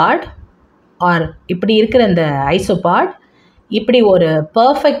ஐசோபாட் ஆர் இப்படி இருக்கிற இந்த ஐசோபாட் இப்படி ஒரு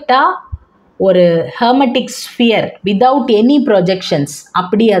பர்ஃபெக்டாக ஒரு ஹெர்மெட்டிக் ஸ்பியர் வித்தவுட் எனி ப்ரொஜெக்ஷன்ஸ்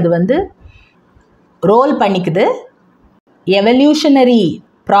அப்படி அது வந்து ரோல் பண்ணிக்குது. எவல்யூஷனரி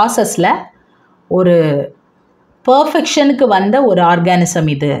ப்ராசஸில் ஒரு பர்ஃபெக்ஷனுக்கு வந்த ஒரு ஆர்கானிசம்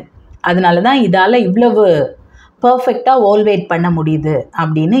இது. அதனால தான் இதால் இவ்வளவு பர்ஃபெக்டாக ஓல்வேட் பண்ண முடியுது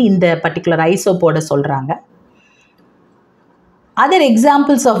அப்படின்னு இந்த பர்டிகுலர் ஐசோப்போட சொல்கிறாங்க. அதர்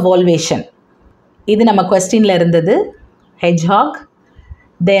எக்ஸாம்பிள்ஸ் ஆஃப் வால்வேஷன் இது நம்ம கொஸ்டினில் இருந்தது. ஹெட்ஜ்ஹாக்,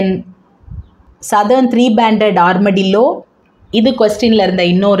 தென் சதர்ன் 3-banded ஆர்மடில்லோ இது கொஸ்டினில் இருந்த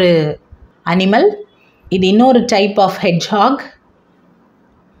இன்னொரு அனிமல். இது இன்னொரு type of hedgehog.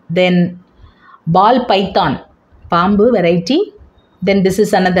 Then ball Python பாம்பு variety. Then this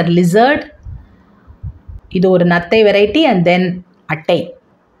is another lizard. இது ஒரு நத்தை வெரைட்டி. அண்ட் தென் அட்டை.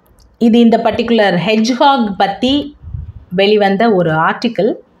 இது இந்த பர்டிகுலர் ஹெட்ஜ்ஹாக் பற்றி வெளிவந்த ஒரு article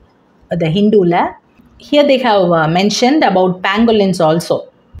the ஹிந்துவில். Here they have mentioned about பேங்கோலின்ஸ் also.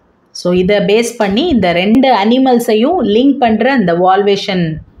 So இதை பேஸ் பண்ணி இந்த 2 அனிமல்ஸையும் லிங்க் பண்ணுற இந்த வால்வேஷன்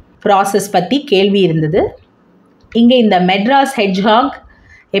ப்ராசஸ் பற்றி கேள்வி இருந்தது. இங்கே இந்த மெட்ராஸ் ஹெட்ஜ்ஹாக்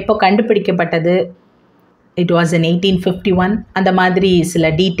எப்போ கண்டுபிடிக்கப்பட்டது, இட் வாஸ் இன் 1851 அந்த மாதிரி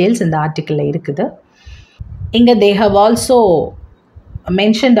சில டீட்டெயில்ஸ் இந்த ஆர்டிக்கிளில் இருக்குது. இங்கே they have also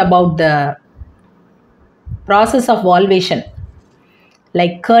mentioned about the process of valvation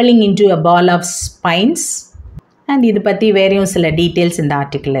like curling into a ball of spines and இது பற்றி வேறையும் சில டீட்டெயில்ஸ் இந்த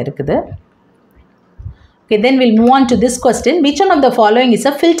ஆர்டிக்கிளில் இருக்குது. Okay, then we'll move on to this question. Which one of the following is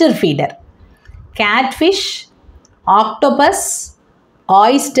a filter feeder? Catfish, octopus,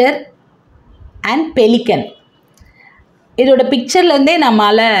 oyster and pelican. இதோட பிக்சர்லேருந்தே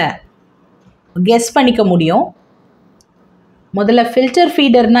நம்மளால் guess பண்ணிக்க முடியும். முதல்ல ஃபில்டர்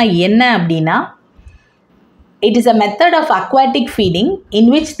ஃபீடர்னால் என்ன அப்படின்னா, it is a method of aquatic feeding in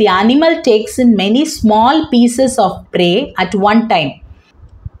which the animal takes in many small pieces of prey at one time.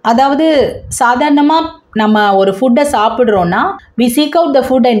 அதாவது சாதாரணமாக நம்ம ஒரு ஃபுட்டை சாப்பிட்றோன்னா we seek out the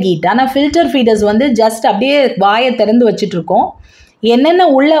food and eat. ஆனால் ஃபில்டர் ஃபீடர்ஸ் வந்து just அப்படியே வாயை திறந்து வச்சிட்ருக்கோம். என்னென்ன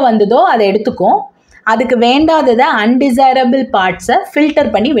உள்ளே வந்ததோ அதை எடுத்துக்கும். அதுக்கு வேண்டாததை அன்டிசைரபிள் பார்ட்ஸை ஃபில்டர்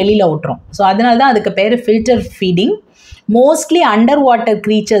பண்ணி வெளியில் விட்டுரும். ஸோ அதனால தான் அதுக்கு பேர் filter feeding. Mostly under water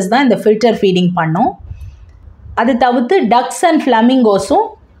creatures தான் இந்த ஃபில்டர் ஃபீடிங் பண்ணும். அது தவிர்த்து டக்ஸ் அண்ட் ஃப்ளமிங்கோஸும்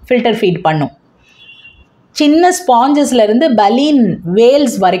ஃபில்டர் ஃபீட் பண்ணும். சின்ன ஸ்பாஞ்சஸ்லேருந்து பலீன்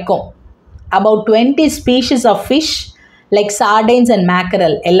வேல்ஸ் வரைக்கும் about 20 species of fish like சார்டைன்ஸ் and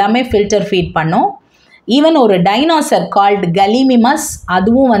mackerel எல்லாமே ஃபில்டர் ஃபீட் பண்ணும். ஈவன் ஒரு டைனாசர் கால்டு கலிமிமஸ்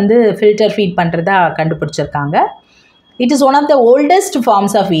அதுவும் வந்து ஃபில்டர் ஃபீட் பண்ணுறதா கண்டுபிடிச்சிருக்காங்க. It is one of the oldest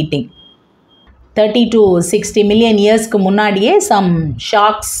forms of eating. 30 to 60 million இயர்ஸ்க்கு முன்னாடியே some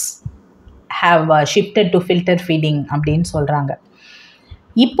sharks have shifted to filter feeding அப்படின்னு சொல்கிறாங்க.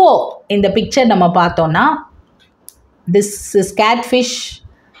 இப்போது இந்த பிக்சர் நம்ம பார்த்தோன்னா this is catfish.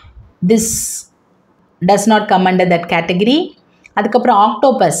 This does not come under that category. அதுக்கப்புறம்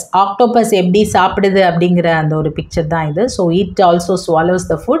ஆக்டோபஸ் எப்படி சாப்பிடுது அப்படிங்கிற அந்த ஒரு பிக்சர் தான் இது. So it also swallows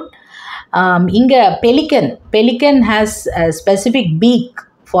the food. இங்கே pelican has specific peak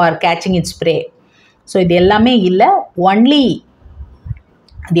for caching it's pray. So இது எல்லாமே இல்லை. Only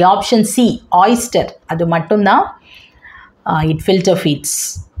the option C oyster அது மட்டும்தான் இட் ஃபில்டர் ஃபீட்ஸ்.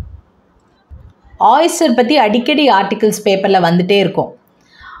 ஆயிஸ்டர் பற்றி அடிக்கடி ஆர்டிகிள்ஸ் பேப்பரில் வந்துகிட்டே இருக்கும்.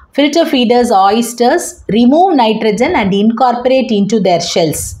 Filter feeders oysters remove nitrogen and incorporate into their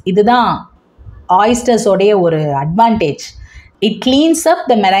shells. இதுதான் ஆயிஸ்டர்ஸோடைய ஒரு advantage. It cleans up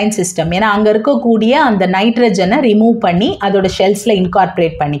the marine system. ஏன்னா அங்கே இருக்கக்கூடிய அந்த நைட்ரஜனை ரிமூவ் பண்ணி அதோட ஷெல்ஸில்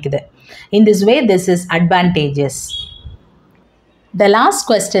incorporate பண்ணிக்குது. In this way this is advantages. The last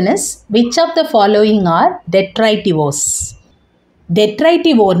question is, which of the following are detritivores?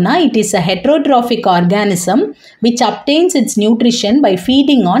 Detritivore na, it is a heterotrophic organism which obtains its nutrition by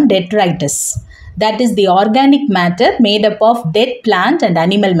feeding on detritus. That is the organic matter made up of dead plant and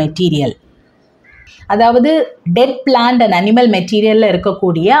animal material. அதாவது dead plant and animal மெட்டீரியலில்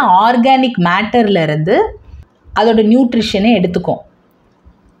இருக்கக்கூடிய organic மேட்டர்லேருந்து அதோட நியூட்ரிஷனை எடுத்துக்கும்.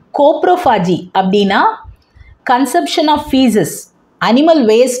 கோப்ரோஃபாஜி அப்படின்னா consumption of faeces, animal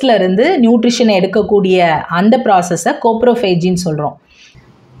வேஸ்ட்லேருந்து நியூட்ரிஷனை எடுக்கக்கூடிய அந்த ப்ராசஸை கோப்ரோஃபேஜின்னு சொல்கிறோம்.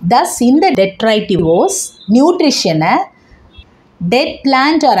 தஸ் இந்த டெட்ரைட்டிவோஸ் நியூட்ரிஷனை டெட்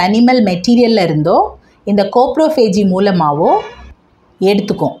பிளான்ட் ஆர் அனிமல் மெட்டீரியலில் இருந்தோ இந்த கோப்ரோஃபேஜி மூலமாகவோ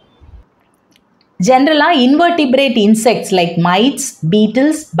எடுத்துக்கும். ஜென்ரலாக invertebrate insects like mites,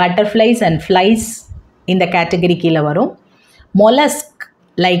 beetles, butterflies and flies இந்த கேட்டகரி கீழே வரும். மொலஸ்க்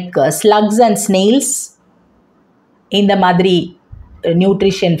லைக் ஸ்லக்ஸ் அண்ட் ஸ்னெயில்ஸ் இந்த மாதிரி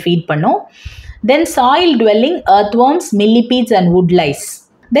நியூட்ரிஷன் ஃபீட் பண்ணும். தென் soil dwelling earthworms, millipedes and woodlice.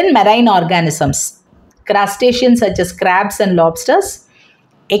 Then marine organisms, crustaceans such as crabs and lobsters,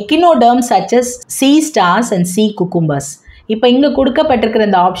 echinoderms such as sea stars and sea cucumbers. இப்போ இங்கே கொடுக்கப்பட்டிருக்கிற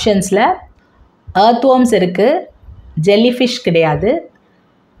இந்த ஆப்ஷன்ஸில் earthworms இருக்குது, jellyfish கிடையாது,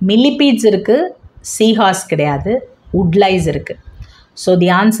 millipedes இருக்குது, seahorse கிடையாது, woodlice இருக்குது. So the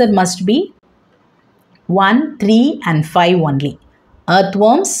answer must be 1, 3 and 5 only.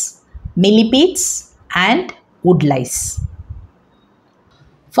 Earthworms, millipedes and woodlice.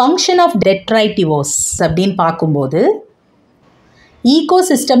 Function of detritivores அப்படின்னு பார்க்கும்போது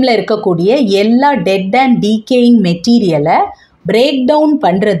ஈகோசிஸ்டமில் இருக்கக்கூடிய எல்லா டெட் அண்ட் டீகேயிங் மெட்டீரியலை பிரேக் டவுன்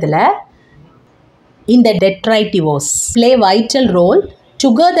பண்ணுறதுல இந்த detritivores play vital role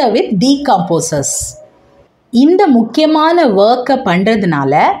together with decomposers. இந்த முக்கியமான ஒர்க்கை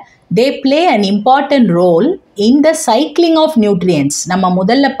பண்ணுறதுனால they play an important role in the cycling of nutrients. நம்ம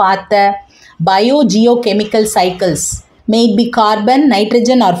முதல்ல பார்த்த biogeochemical cycles, may it be carbon,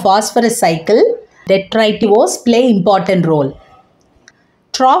 nitrogen or phosphorus cycle, detritivores play important role.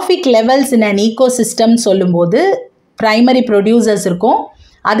 Trophic levels in an ecosystem சொல்லும்போது primary producers இருக்கும்,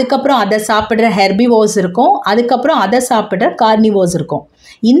 அதுக்கப்புறம் அதை சாப்பிட்ற herbivores இருக்கும், அதுக்கப்புறம் அதை சாப்பிட்ற கார்னிவோர்ஸ் இருக்கும்.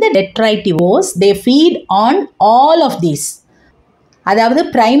 இந்த detritivores they feed on all of these. அதாவது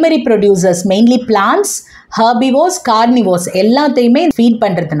primary producers mainly plants, herbivores, carnivores எல்லாத்தையுமே ஃபீட்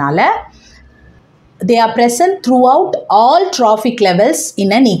பண்ணுறதுனால they are present throughout all trophic levels in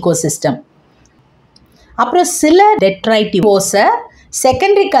an ecosystem. அப்புறம் சில detritivores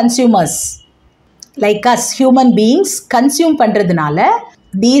secondary consumers like us human beings consume பண்ணுறதுனால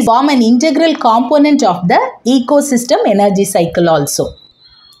these form an integral component of the ecosystem energy cycle also.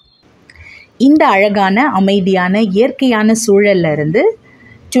 இந்த அழகான அமைதியான இயற்கையான சூழல்ல இருந்து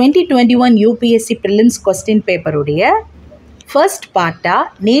 2021 UPSC Prelims கொஸ்டின் பேப்பருடைய ஃபர்ஸ்ட் பார்ட்டாக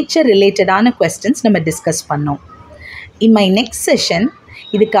நேச்சர் ரிலேட்டடான கொஸ்டின்ஸ் நம்ம டிஸ்கஸ் பண்ணோம். இன் மை நெக்ஸ்ட் செஷன்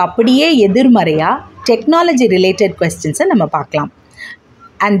இதுக்கு அப்படியே எதிர்மறையாக டெக்னாலஜி ரிலேட்டட் கொஸ்டின்ஸை நம்ம பார்க்கலாம்.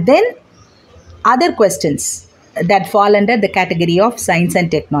 And then other questions that fall under the category of science and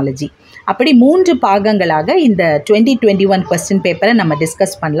technology. அப்படி 3 பாகங்களாக இந்த 2021 கொஸ்டின் பேப்பரை நம்ம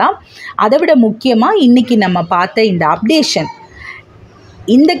டிஸ்கஸ் பண்ணலாம். அதை விட முக்கியமாக இன்றைக்கி நம்ம பார்த்த இந்த அப்டேஷன்,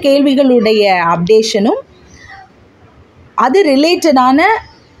 இந்த கேள்விகளுடைய அப்டேஷனும் அது ரிலேட்டடான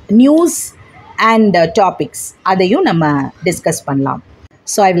நியூஸ் அண்ட் டாபிக்ஸ் அதையும் நம்ம டிஸ்கஸ் பண்ணலாம்.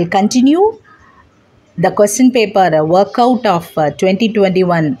 So I will continue the question paper workout of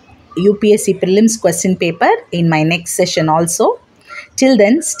 2021 UPSC Prelims question paper in my next session also. Till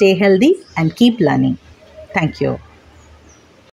then, stay healthy and keep learning. Thank you.